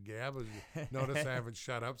gift of gab. Notice I haven't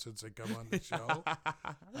shut up since I come on the show.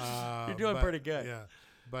 You're doing pretty good. Yeah,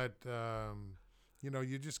 but you know,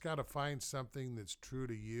 you just got to find something that's true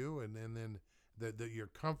to you, and then that you're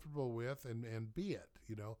comfortable with, and be it.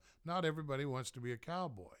 You know, not everybody wants to be a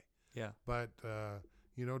cowboy. Yeah. But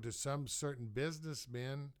you know, to some certain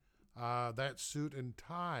businessmen, that suit and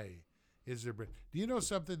tie is their brand. Do you know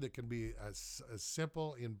something that can be as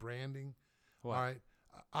simple in branding? What? All right,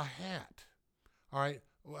 a hat. All right,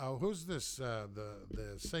 who's this?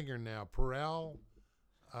 The singer now, Perel.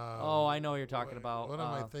 Oh, I know what you're talking about. What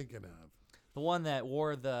am I thinking of? The one that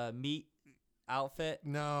wore the meat outfit?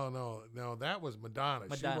 No. That was Madonna.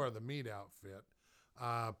 She wore the meat outfit.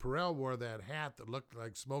 Perel wore that hat that looked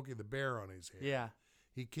like Smokey the Bear on his head. Yeah.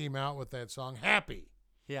 He came out with that song, Happy.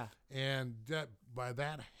 Yeah. And by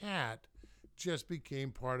that hat just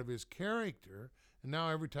became part of his character. And now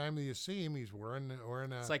every time you see him, he's wearing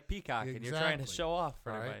a... It's like peacocking. You're trying to show off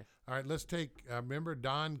for everybody. All right, let's take... remember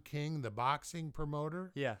Don King, the boxing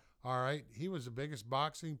promoter? Yeah. All right, he was the biggest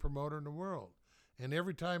boxing promoter in the world. And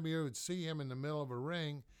every time you would see him in the middle of a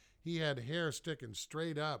ring, he had hair sticking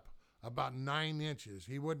straight up about 9 inches.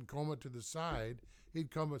 He wouldn't comb it to the side.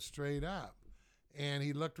 He'd comb it straight up. And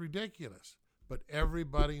he looked ridiculous. But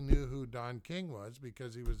everybody knew who Don King was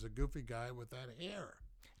because he was a goofy guy with that hair.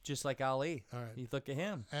 Just like Ali. All right. You look at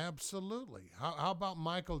him. Absolutely. How about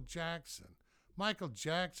Michael Jackson? Michael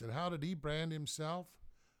Jackson, how did he brand himself?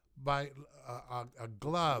 by a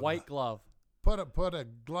glove. White glove. Put a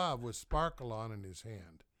glove with sparkle on in his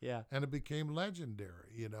hand. Yeah. And it became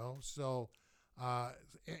legendary, you know. So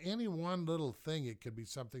any one little thing, it could be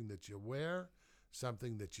something that you wear,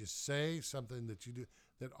 something that you say, something that you do,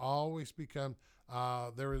 that always becomes.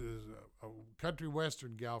 There was a country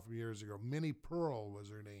western gal from years ago, Minnie Pearl was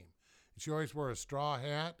her name. She always wore a straw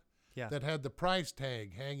hat that had the price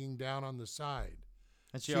tag hanging down on the side.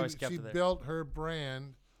 And she always kept it there. She built her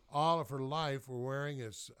brand all of her life for wearing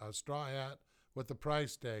a straw hat with the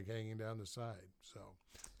price tag hanging down the side. So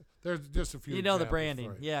there's just a few. You know the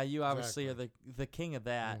branding. Yeah, you obviously are the king of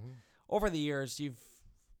that. Mm-hmm. Over the years, you've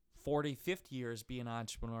 40, 50 years being an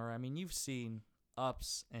entrepreneur. I mean, you've seen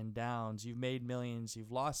ups and downs. You've made millions.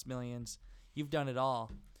 You've lost millions. You've done it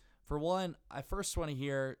all. For one, I first want to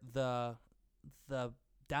hear the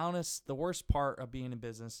downest, the worst part of being in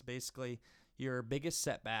business, basically your biggest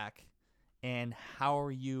setback, and how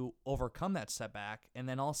you overcome that setback. And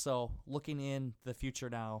then also looking in the future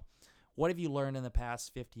now, what have you learned in the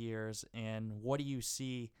past 50 years, and what do you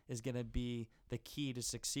see is going to be the key to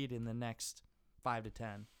succeed in the next 5 to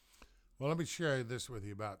 10? Well, let me share this with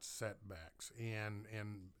you about setbacks and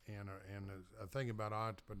a thing about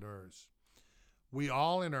entrepreneurs. We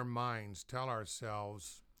all in our minds tell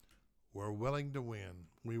ourselves we're willing to win.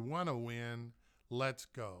 We want to win. Let's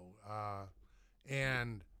go.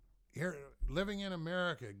 And here, living in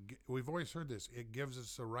America, we've always heard this. It gives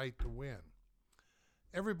us the right to win.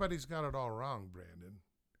 Everybody's got it all wrong, Brandon.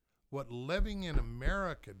 What living in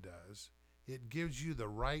America does, it gives you the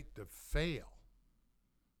right to fail.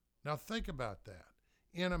 Now think about that.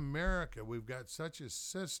 In America, we've got such a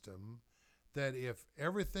system that if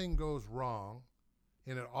everything goes wrong,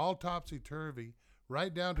 and it all topsy-turvy,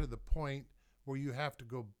 right down to the point where you have to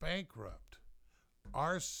go bankrupt,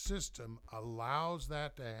 our system allows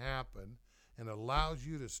that to happen and allows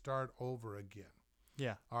you to start over again.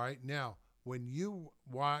 Yeah. All right. Now, when you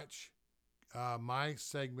watch my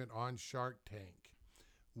segment on Shark Tank,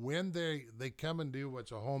 when they come and do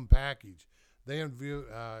what's a home package, they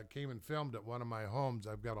came and filmed at one of my homes.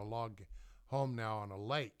 I've got a log home now on a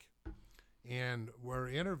lake. And were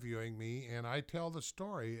interviewing me, and I tell the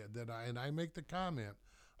story and I make the comment,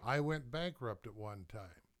 I went bankrupt at one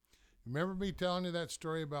time. Remember me telling you that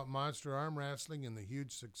story about Monster Arm Wrestling and the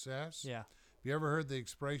huge success? Yeah. Have you ever heard the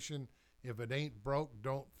expression, if it ain't broke,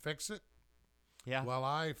 don't fix it? Yeah. Well,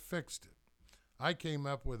 I fixed it. I came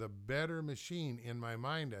up with a better machine in my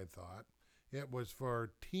mind, I thought. It was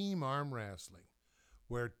for team arm wrestling,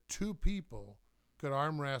 where two people could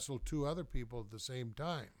arm wrestle two other people at the same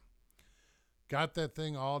time. Got that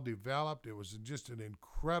thing all developed. It was just an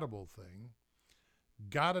incredible thing.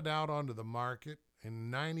 Got it out onto the market. In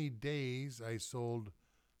 90 days, I sold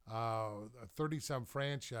 30-some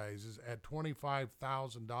franchises at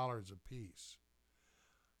 $25,000 a piece.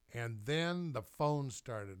 And then the phone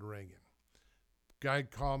started ringing. Guy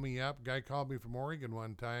called me from Oregon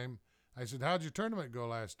one time. I said, how'd your tournament go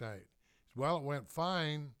last night? He said, well, it went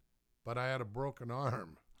fine, but I had a broken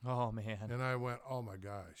arm. Oh, man. And I went, oh, my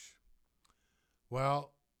gosh.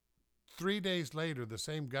 Well, 3 days later, the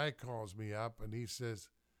same guy calls me up, and he says,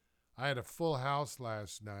 I had a full house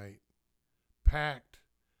last night, packed,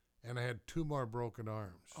 and I had 2 more broken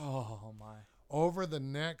arms. Oh, my. Over the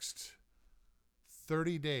next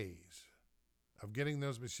 30 days of getting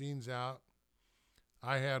those machines out,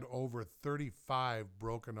 I had over 35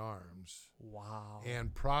 broken arms. Wow.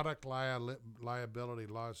 And product liability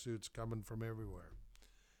lawsuits coming from everywhere.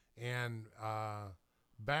 And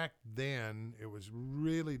back then, it was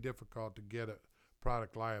really difficult to get a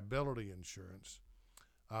product liability insurance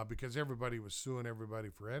because everybody was suing everybody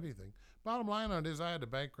for anything. Bottom line on it is I had to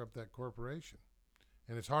bankrupt that corporation.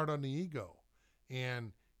 And it's hard on the ego.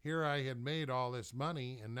 And here I had made all this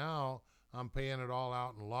money, and now I'm paying it all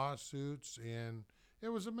out in lawsuits, and it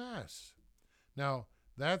was a mess. Now,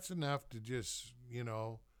 that's enough to just,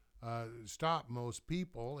 stop most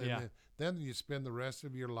people. And then you spend the rest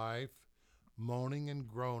of your life moaning and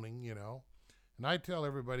groaning, And I tell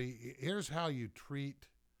everybody, here's how you treat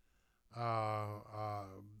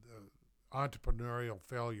entrepreneurial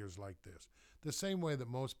failures like this. The same way that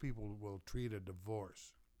most people will treat a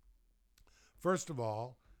divorce. First of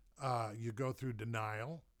all, you go through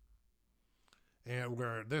denial, and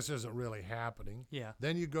where this isn't really happening. Yeah.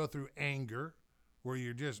 Then you go through anger, where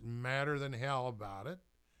you're just madder than hell about it.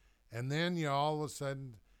 And then you all of a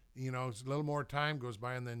sudden, a little more time goes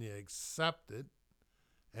by, and then you accept it.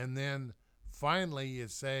 And then finally you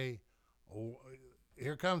say, oh,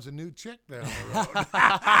 here comes a new chick down the road.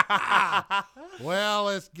 Well,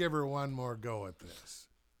 let's give her one more go at this.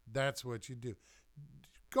 That's what you do.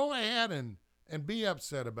 Go ahead and and be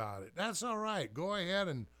upset about it. That's all right. Go ahead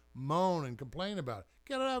and moan and complain about it.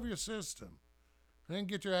 Get it out of your system. And then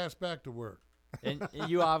get your ass back to work. And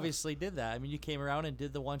you obviously did that. I mean, you came around and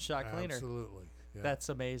did the one-shot cleaner. Absolutely. Yeah. That's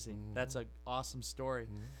amazing. Mm-hmm. That's an awesome story.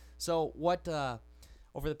 Mm-hmm. So what,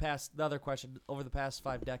 over the past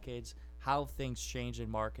 5 decades, how things change in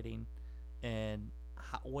marketing, and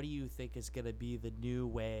what do you think is going to be the new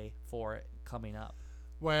way for it coming up?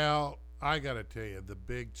 Well, I got to tell you, the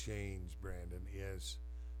big change, Brandon, is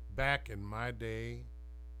back in my day,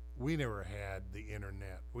 we never had the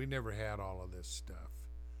internet. We never had all of this stuff.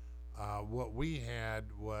 What we had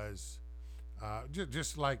was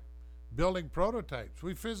just like building prototypes.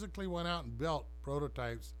 We physically went out and built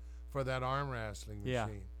prototypes for that arm wrestling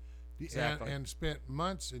machine. Yeah, exactly. And spent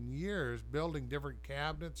months and years building different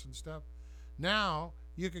cabinets and stuff. Now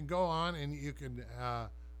you can go on and you can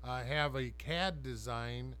have a CAD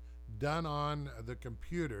design done on the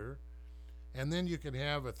computer, and then you can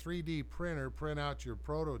have a 3D printer print out your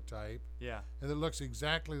prototype. Yeah. And it looks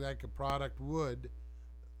exactly like a product would.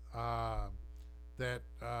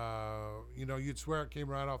 You'd swear it came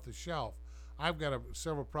right off the shelf. I've got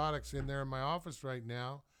several products in there in my office right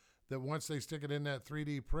now that once they stick it in that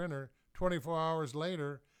 3D printer, 24 hours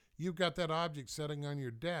later, you've got that object sitting on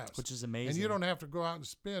your desk. Which is amazing. And you don't have to go out and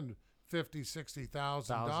spend $50,000,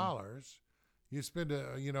 $60,000. You spend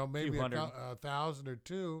maybe $1,000 or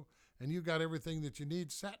 $2,000, and you got everything that you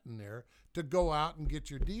need sitting there to go out and get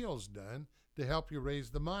your deals done to help you raise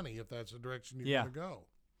the money if that's the direction you're going to go.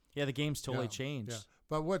 Yeah, the game's totally changed. Yeah.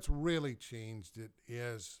 But what's really changed it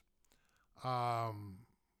is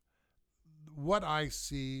what I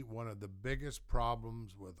see one of the biggest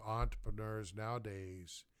problems with entrepreneurs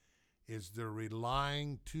nowadays is they're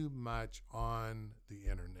relying too much on the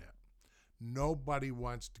internet. Nobody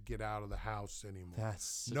wants to get out of the house anymore.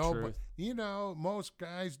 That's the truth. Most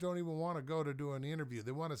guys don't even want to go to do an interview.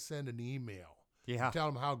 They want to send an email. Yeah. And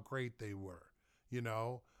tell them how great they were,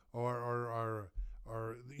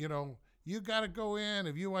 or you got to go in.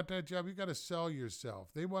 If you want that job, you got to sell yourself.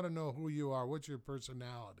 They want to know who you are, what's your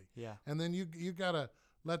personality. Yeah. And then you got to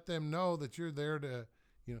let them know that you're there to,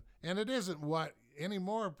 and it isn't what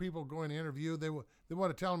anymore people go in interview. They want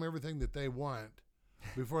to tell them everything that they want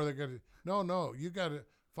before they're going to. No, you got to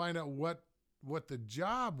find out what the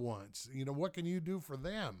job wants. What can you do for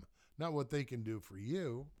them, not what they can do for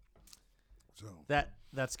you. So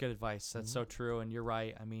that's good advice. That's so true, and you're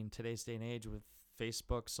right. I mean, today's day and age with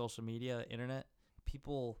Facebook, social media, internet,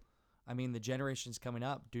 people, the generations coming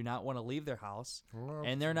up do not want to leave their house,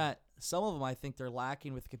 and they're not. Some of them, I think, they're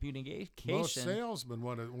lacking with communication. Most salesmen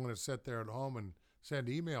want to sit there at home and send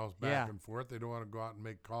emails back and forth. They don't want to go out and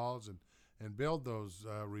make calls and build those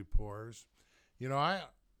rapport.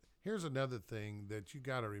 Here's another thing that you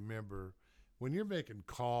got to remember when you're making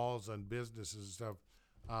calls on businesses and stuff.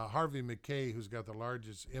 Harvey McKay, who's got the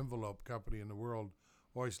largest envelope company in the world,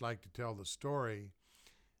 always liked to tell the story.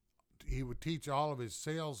 He would teach all of his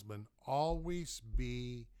salesmen, always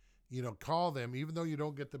be, call them, even though you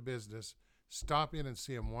don't get the business, stop in and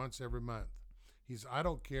see them once every month. I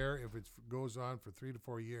don't care if it goes on for 3 to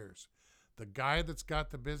 4 years. The guy that's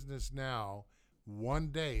got the business now, one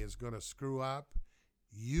day is going to screw up.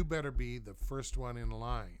 You better be the first one in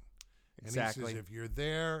line. Exactly. And he says, if you're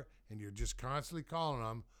there and you're just constantly calling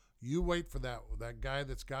them, you wait for that guy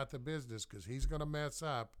that's got the business, because he's going to mess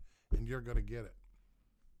up and you're going to get it.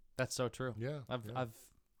 That's so true. Yeah. I've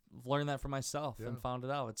learned that for myself and found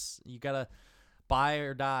it out. You got to buy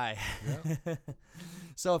or die. Yeah.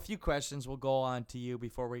 So a few questions will go on to you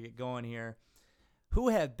before we get going here. Who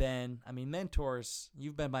have been, mentors?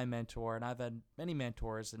 You've been my mentor, and I've had many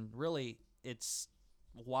mentors, and really it's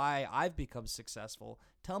why I've become successful.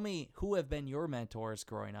 Tell me who have been your mentors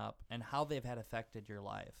growing up and how they've had affected your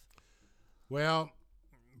life. Well,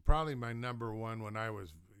 probably my number one when I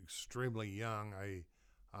was extremely young, I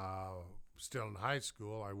still in high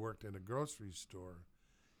school, I worked in a grocery store.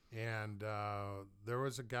 And there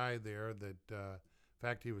was a guy there that, in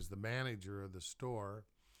fact, he was the manager of the store.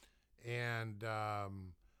 And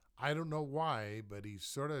I don't know why, but he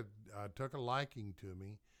sort of took a liking to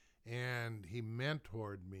me, and he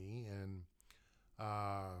mentored me. And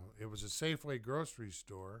it was a Safeway grocery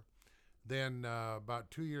store. Then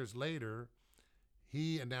about 2 years later,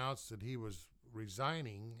 he announced that he was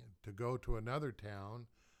resigning to go to another town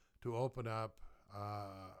to open up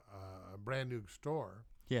a brand new store.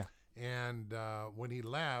 Yeah. And when he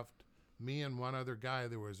left, me and one other guy,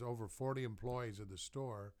 there was over 40 employees at the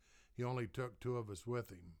store. He only took 2 of us with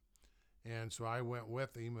him. And so I went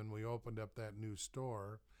with him, and we opened up that new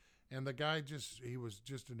store. And the guy he was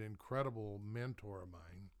just an incredible mentor of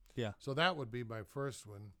mine. Yeah. So that would be my first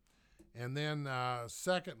one. And then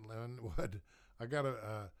second one,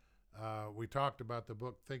 we talked about the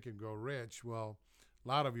book Think and Grow Rich. Well, a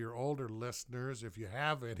lot of your older listeners, if you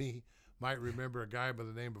have any, might remember a guy by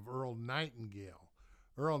the name of Earl Nightingale.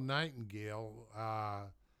 Earl Nightingale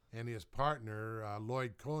and his partner,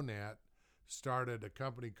 Lloyd Conant, started a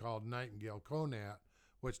company called Nightingale Conant,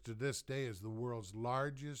 which to this day is the world's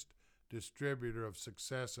largest distributor of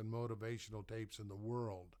success and motivational tapes in the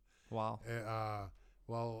world. Wow.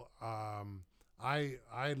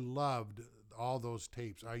 I loved all those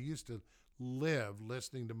tapes. I used to live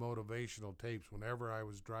listening to motivational tapes whenever I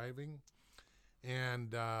was driving,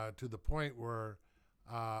 and to the point where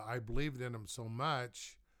I believed in them so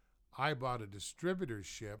much, I bought a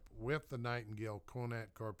distributorship with the Nightingale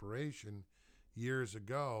Conant Corporation years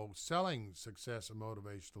ago, selling success and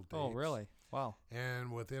motivational tapes. Oh, really? Wow.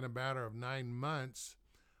 And within a matter of 9 months,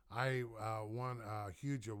 I won a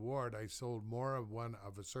huge award. I sold more of one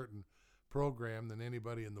of a certain program than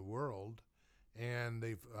anybody in the world. And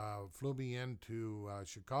they flew me into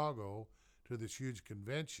Chicago to this huge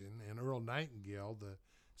convention. And Earl Nightingale, the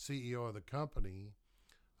CEO of the company,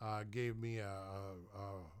 gave me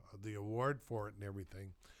the award for it and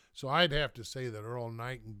everything. So I'd have to say that Earl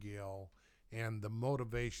Nightingale and the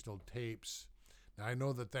motivational tapes. Now, I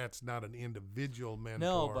know that that's not an individual mentor.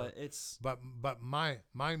 No, but it's... But my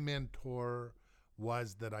mentor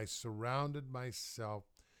was that I surrounded myself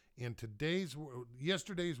in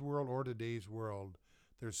yesterday's world or today's world.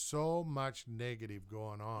 There's so much negative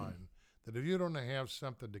going on that if you don't have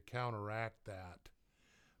something to counteract that,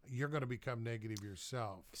 you're going to become negative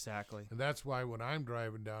yourself. Exactly. And that's why when I'm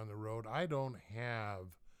driving down the road, I don't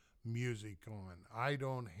have music on. I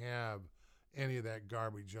don't have any of that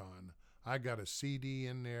garbage on. I got a CD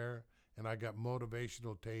in there, and I got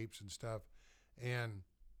motivational tapes and stuff. And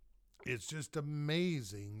it's just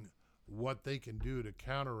amazing what they can do to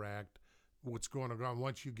counteract what's going on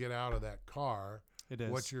once you get out of that car. It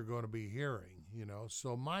is. What you're going to be hearing,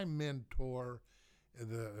 So my mentor,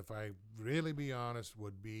 if I really be honest,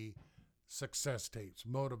 would be success tapes,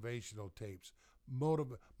 motivational tapes.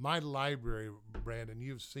 My library, Brandon,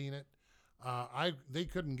 you've seen it. They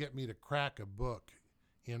couldn't get me to crack a book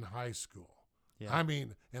in high school. Yeah. I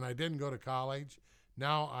mean, and I didn't go to college.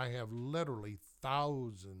 Now I have literally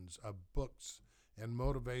thousands of books and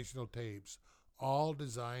motivational tapes, all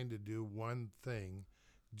designed to do one thing: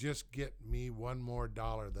 just get me one more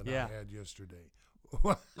dollar than I had yesterday.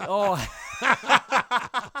 Oh,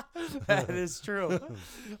 that is true.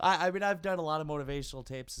 I mean, I've done a lot of motivational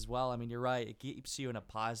tapes as well. I mean, you're right. It keeps you in a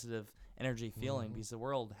positive energy feeling because the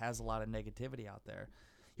world has a lot of negativity out there.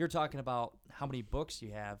 You're talking about how many books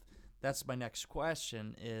you have. That's my next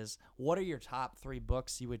question is, what are your top 3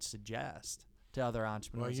 books you would suggest to other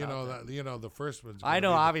entrepreneurs? Well, the first one's I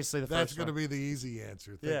know, obviously, the first one. That's going to be the easy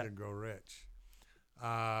answer, Think and Grow Rich.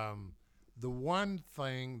 The one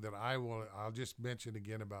thing that I'll just mention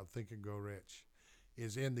again about Think and Grow Rich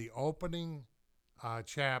is in the opening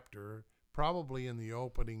chapter, probably in the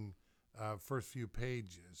opening first few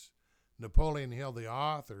pages, Napoleon Hill, the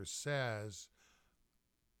author, says,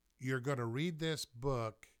 you're going to read this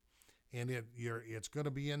book, and it's going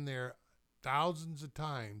to be in there thousands of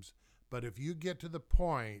times, but if you get to the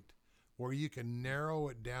point where you can narrow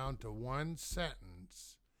it down to one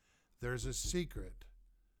sentence, there's a secret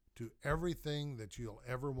to everything that you'll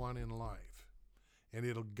ever want in life, and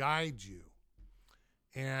it'll guide you.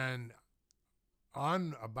 And I'd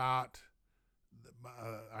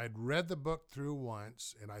read the book through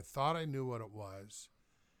once, and I thought I knew what it was.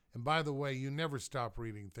 And by the way, you never stop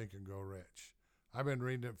reading Think and Grow Rich. I've been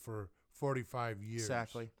reading it for 45 years.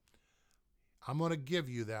 Exactly. I'm going to give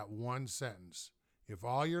you that one sentence. If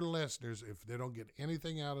all your listeners, if they don't get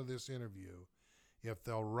anything out of this interview, if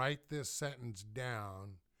they'll write this sentence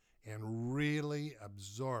down and really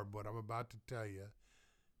absorb what I'm about to tell you,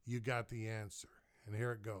 you got the answer. And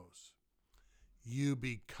here it goes. You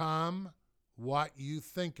become what you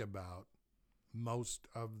think about most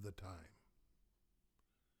of the time.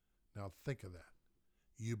 Now think of that.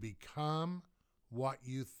 You become what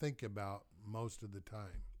you think about most of the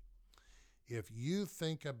time. If you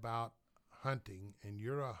think about hunting and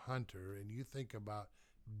you're a hunter and you think about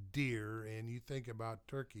deer and you think about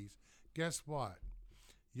turkeys, guess what?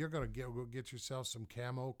 You're going to go get yourself some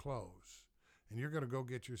camo clothes, and you're going to go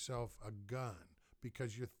get yourself a gun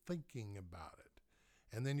because you're thinking about it.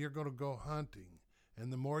 And then you're going to go hunting.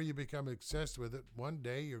 And the more you become obsessed with it, one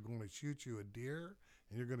day you're going to shoot you a deer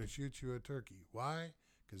and you're going to shoot you a turkey. Why?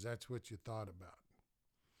 Because that's what you thought about.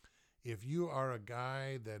 If you are a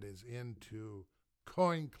guy that is into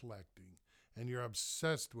coin collecting and you're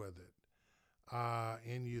obsessed with it,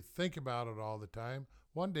 and you think about it all the time,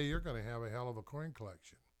 one day you're going to have a hell of a coin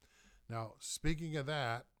collection. Now, speaking of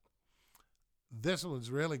that, this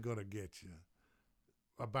one's really going to get you.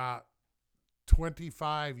 About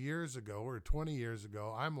 25 years ago or 20 years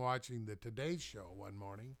ago, I'm watching the Today Show one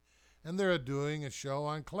morning, and they're doing a show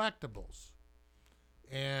on collectibles.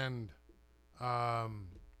 And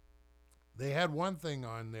they had one thing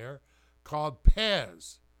on there called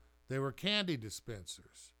Pez. They were candy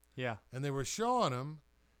dispensers. Yeah. And they were showing them,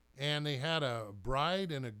 and they had a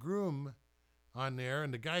bride and a groom on there,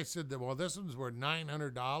 and the guy said that, well, this one's worth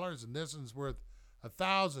 $900 and this one's worth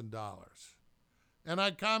 $1,000. And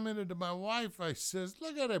I commented to my wife, I says,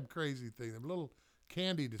 look at them crazy things, them little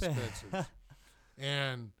candy dispensers.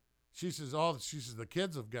 And she says, the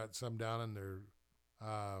kids have got some down in their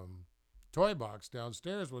toy box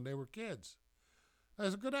downstairs when they were kids. I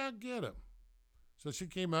said, go down and get them. So she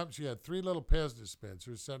came up, she had 3 little Pez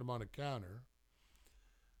dispensers, set them on a counter.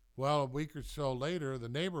 Well, a week or so later, the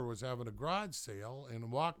neighbor was having a garage sale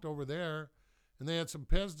and walked over there, and they had some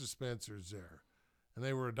Pez dispensers there. And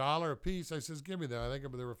they were $1 a piece. I says, give me that. I think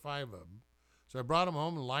there were 5 of them. So I brought them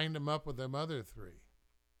home and lined them up with them other 3.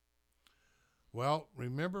 Well,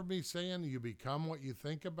 remember me saying you become what you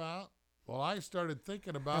think about? Well, I started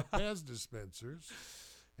thinking about Pez dispensers,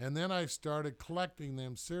 and then I started collecting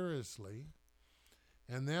them seriously.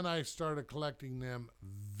 And then I started collecting them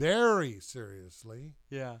very seriously.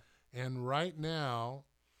 Yeah. And right now,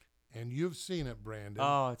 and you've seen it, Brandon.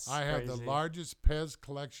 Oh, it's I have the crazy. largest Pez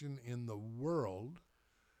collection in the world.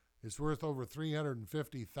 It's worth over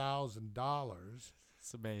 $350,000.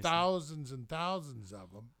 It's amazing. Thousands and thousands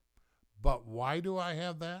of them. But why do I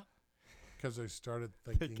have that? Because I started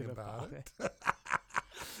thinking about it.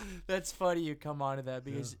 That's funny you come on to that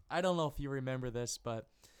because I don't know if you remember this, but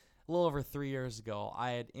a little over 3 years ago,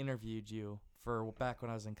 I had interviewed you for back when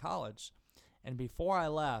I was in college. And before I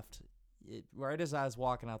left, right as I was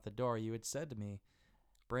walking out the door, you had said to me,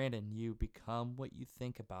 Brandon, you become what you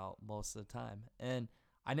think about most of the time. And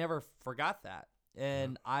I never forgot that.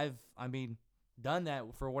 And I've done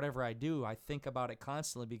that for whatever I do. I think about it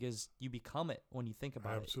constantly because you become it when you think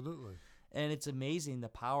about it. Absolutely. And it's amazing the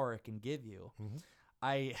power it can give you. Mm-hmm.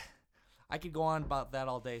 I could go on about that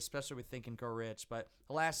all day, especially with Think and Grow Rich. But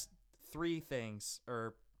the last 3 things,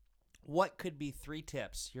 or what could be 3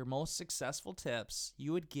 tips, your most successful tips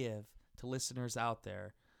you would give to listeners out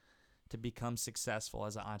there to become successful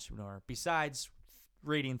as an entrepreneur, besides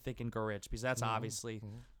reading Think and Grow Rich, because that's obviously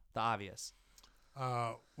the obvious.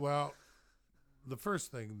 Well, the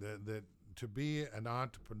first thing that to be an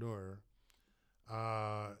entrepreneur,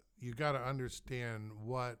 you got to understand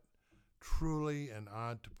what truly an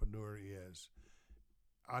entrepreneur is.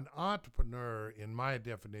 An entrepreneur, in my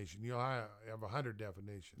definition, you'll have 100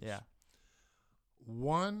 definitions. Yeah.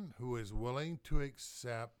 One who is willing to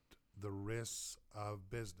accept the risks of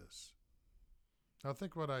business. Now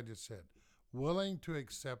think what I just said. Willing to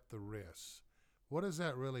accept the risks. What does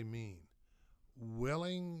that really mean?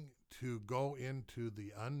 Willing to go into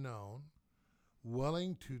the unknown,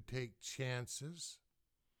 willing to take chances,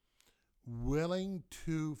 willing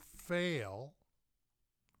to fail,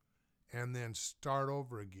 and then start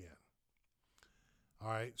over again. All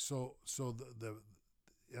right, so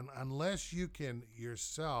and unless you can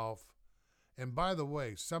yourself, and by the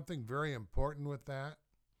way, something very important with that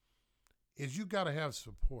is you got to have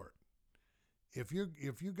support. If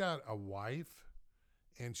you got a wife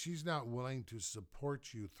and she's not willing to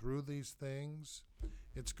support you through these things,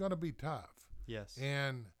 it's going to be tough. Yes.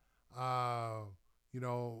 And my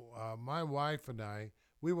wife and I,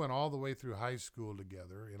 we went all the way through high school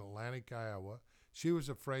together in Atlantic, Iowa. She was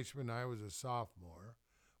a freshman, I was a sophomore.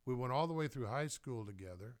 We went all the way through high school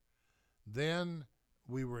together. Then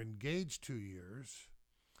we were engaged 2 years,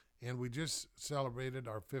 and we just celebrated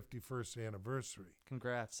our 51st anniversary.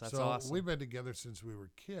 Congrats. That's so awesome. We've been together since we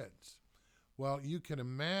were kids. Well, you can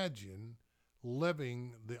imagine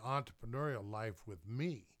living the entrepreneurial life with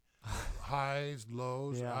me. Highs,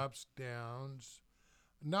 lows, ups, downs.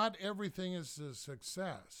 Not everything is a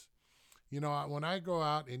success. You know, when I go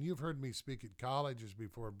out, and you've heard me speak at colleges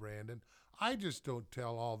before, Brandon, I just don't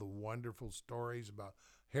tell all the wonderful stories about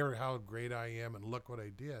how great I am and look what I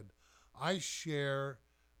did. I share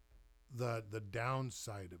the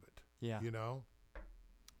downside of it. Yeah. You know?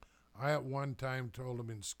 I at one time told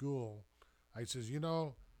them in school, I says,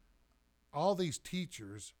 all these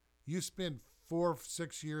teachers, you spend 4 or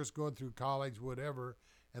 6 years going through college, whatever,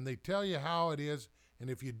 and they tell you how it is. And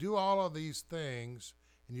if you do all of these things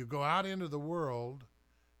and you go out into the world,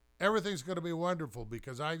 everything's going to be wonderful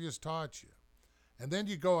because I just taught you. And then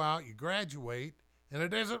you go out, you graduate, and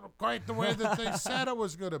it isn't quite the way that they said it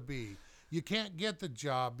was going to be. You can't get the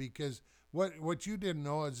job because what you didn't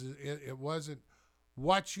know is it wasn't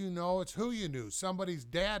what you know, it's who you knew. Somebody's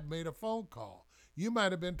dad made a phone call. You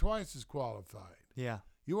might have been twice as qualified. Yeah.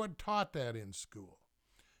 You weren't taught that in school.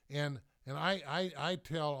 And I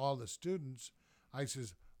tell all the students, I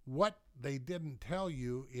says, what they didn't tell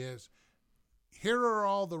you is, here are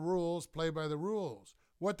all the rules, play by the rules.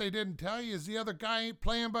 What they didn't tell you is the other guy ain't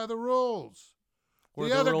playing by the rules. Or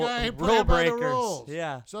the other guy ain't rule playing by the breakers. rules.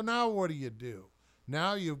 Yeah. So now what do?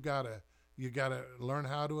 Now you gotta learn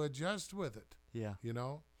how to adjust with it. Yeah. You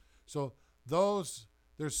know? So there's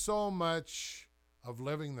so much of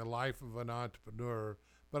living the life of an entrepreneur,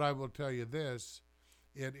 but I will tell you this,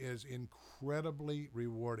 it is incredibly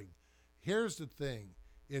rewarding. Here's the thing,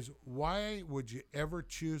 is why would you ever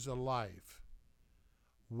choose a life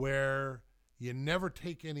where you never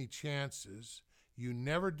take any chances, you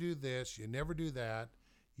never do this, you never do that,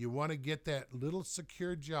 you want to get that little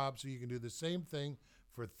secure job so you can do the same thing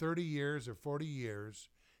for 30 years or 40 years,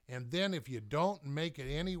 and then if you don't make it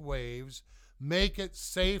any waves, make it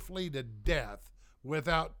safely to death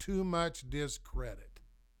without too much discredit.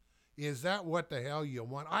 Is that what the hell you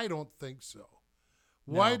want? I don't think so.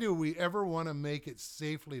 No. Why do we ever want to make it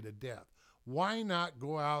safely to death? Why not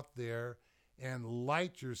go out there and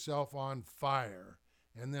light yourself on fire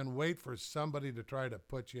and then wait for somebody to try to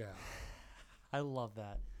put you out? I love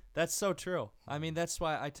that. That's so true. I mean, that's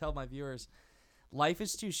why I tell my viewers, life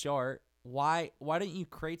is too short. Why don't you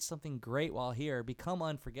create something great while here? Become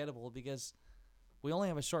unforgettable, because we only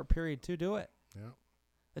have a short period to do it. Yeah.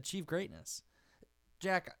 Achieve greatness.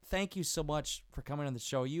 Jack, thank you so much for coming on the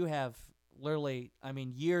show. You have literally,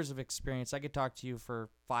 years of experience. I could talk to you for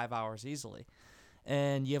 5 hours easily,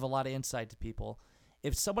 and you have a lot of insight to people.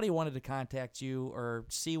 If somebody wanted to contact you or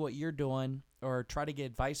see what you're doing or try to get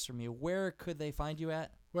advice from you, where could they find you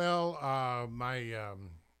at? Well, my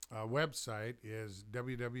website is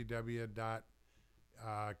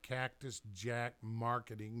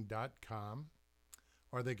www.cactusjackmarketing.com,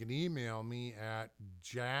 or they can email me at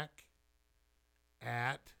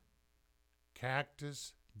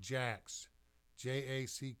jack@cactusjacks,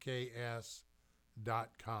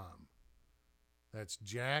 JACKS.com. That's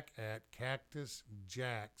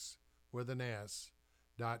jack@cactusjacks with an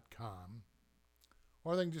S.com.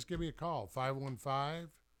 Or they can just give me a call,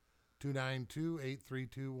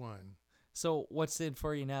 515-292-8321. So what's in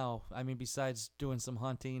for you now? Besides doing some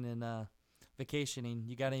hunting and vacationing,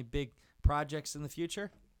 you got any big projects in the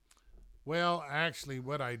future? Well, actually,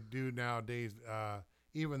 what I do nowadays,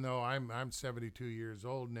 even though I'm 72 years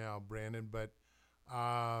old now, Brandon, but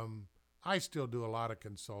I still do a lot of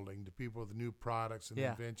consulting to people with new products and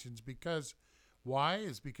inventions. Because why?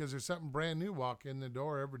 It's because there's something brand new walk in the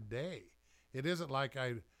door every day. It isn't like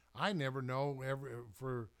I never know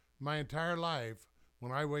for my entire life.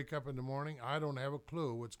 When I wake up in the morning, I don't have a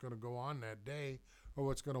clue what's going to go on that day or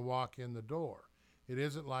what's going to walk in the door. It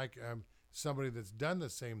isn't like somebody that's done the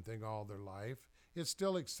same thing all their life. It's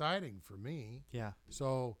still exciting for me. Yeah.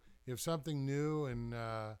 So if something new and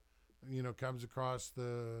comes across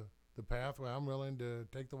the pathway, I'm willing to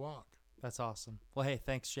take the walk. That's awesome. Well, hey,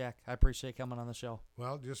 thanks, Jack. I appreciate coming on the show.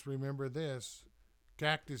 Well, just remember this.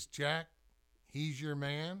 Cactus Jack, he's your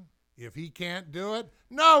man. If he can't do it,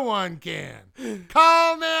 no one can.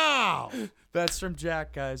 Call now. That's from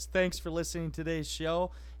Jack, guys. Thanks for listening to today's show.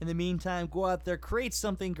 In the meantime, go out there, create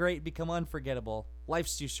something great, become unforgettable.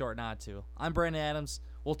 Life's too short not to. I'm Brandon Adams.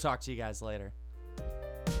 We'll talk to you guys later.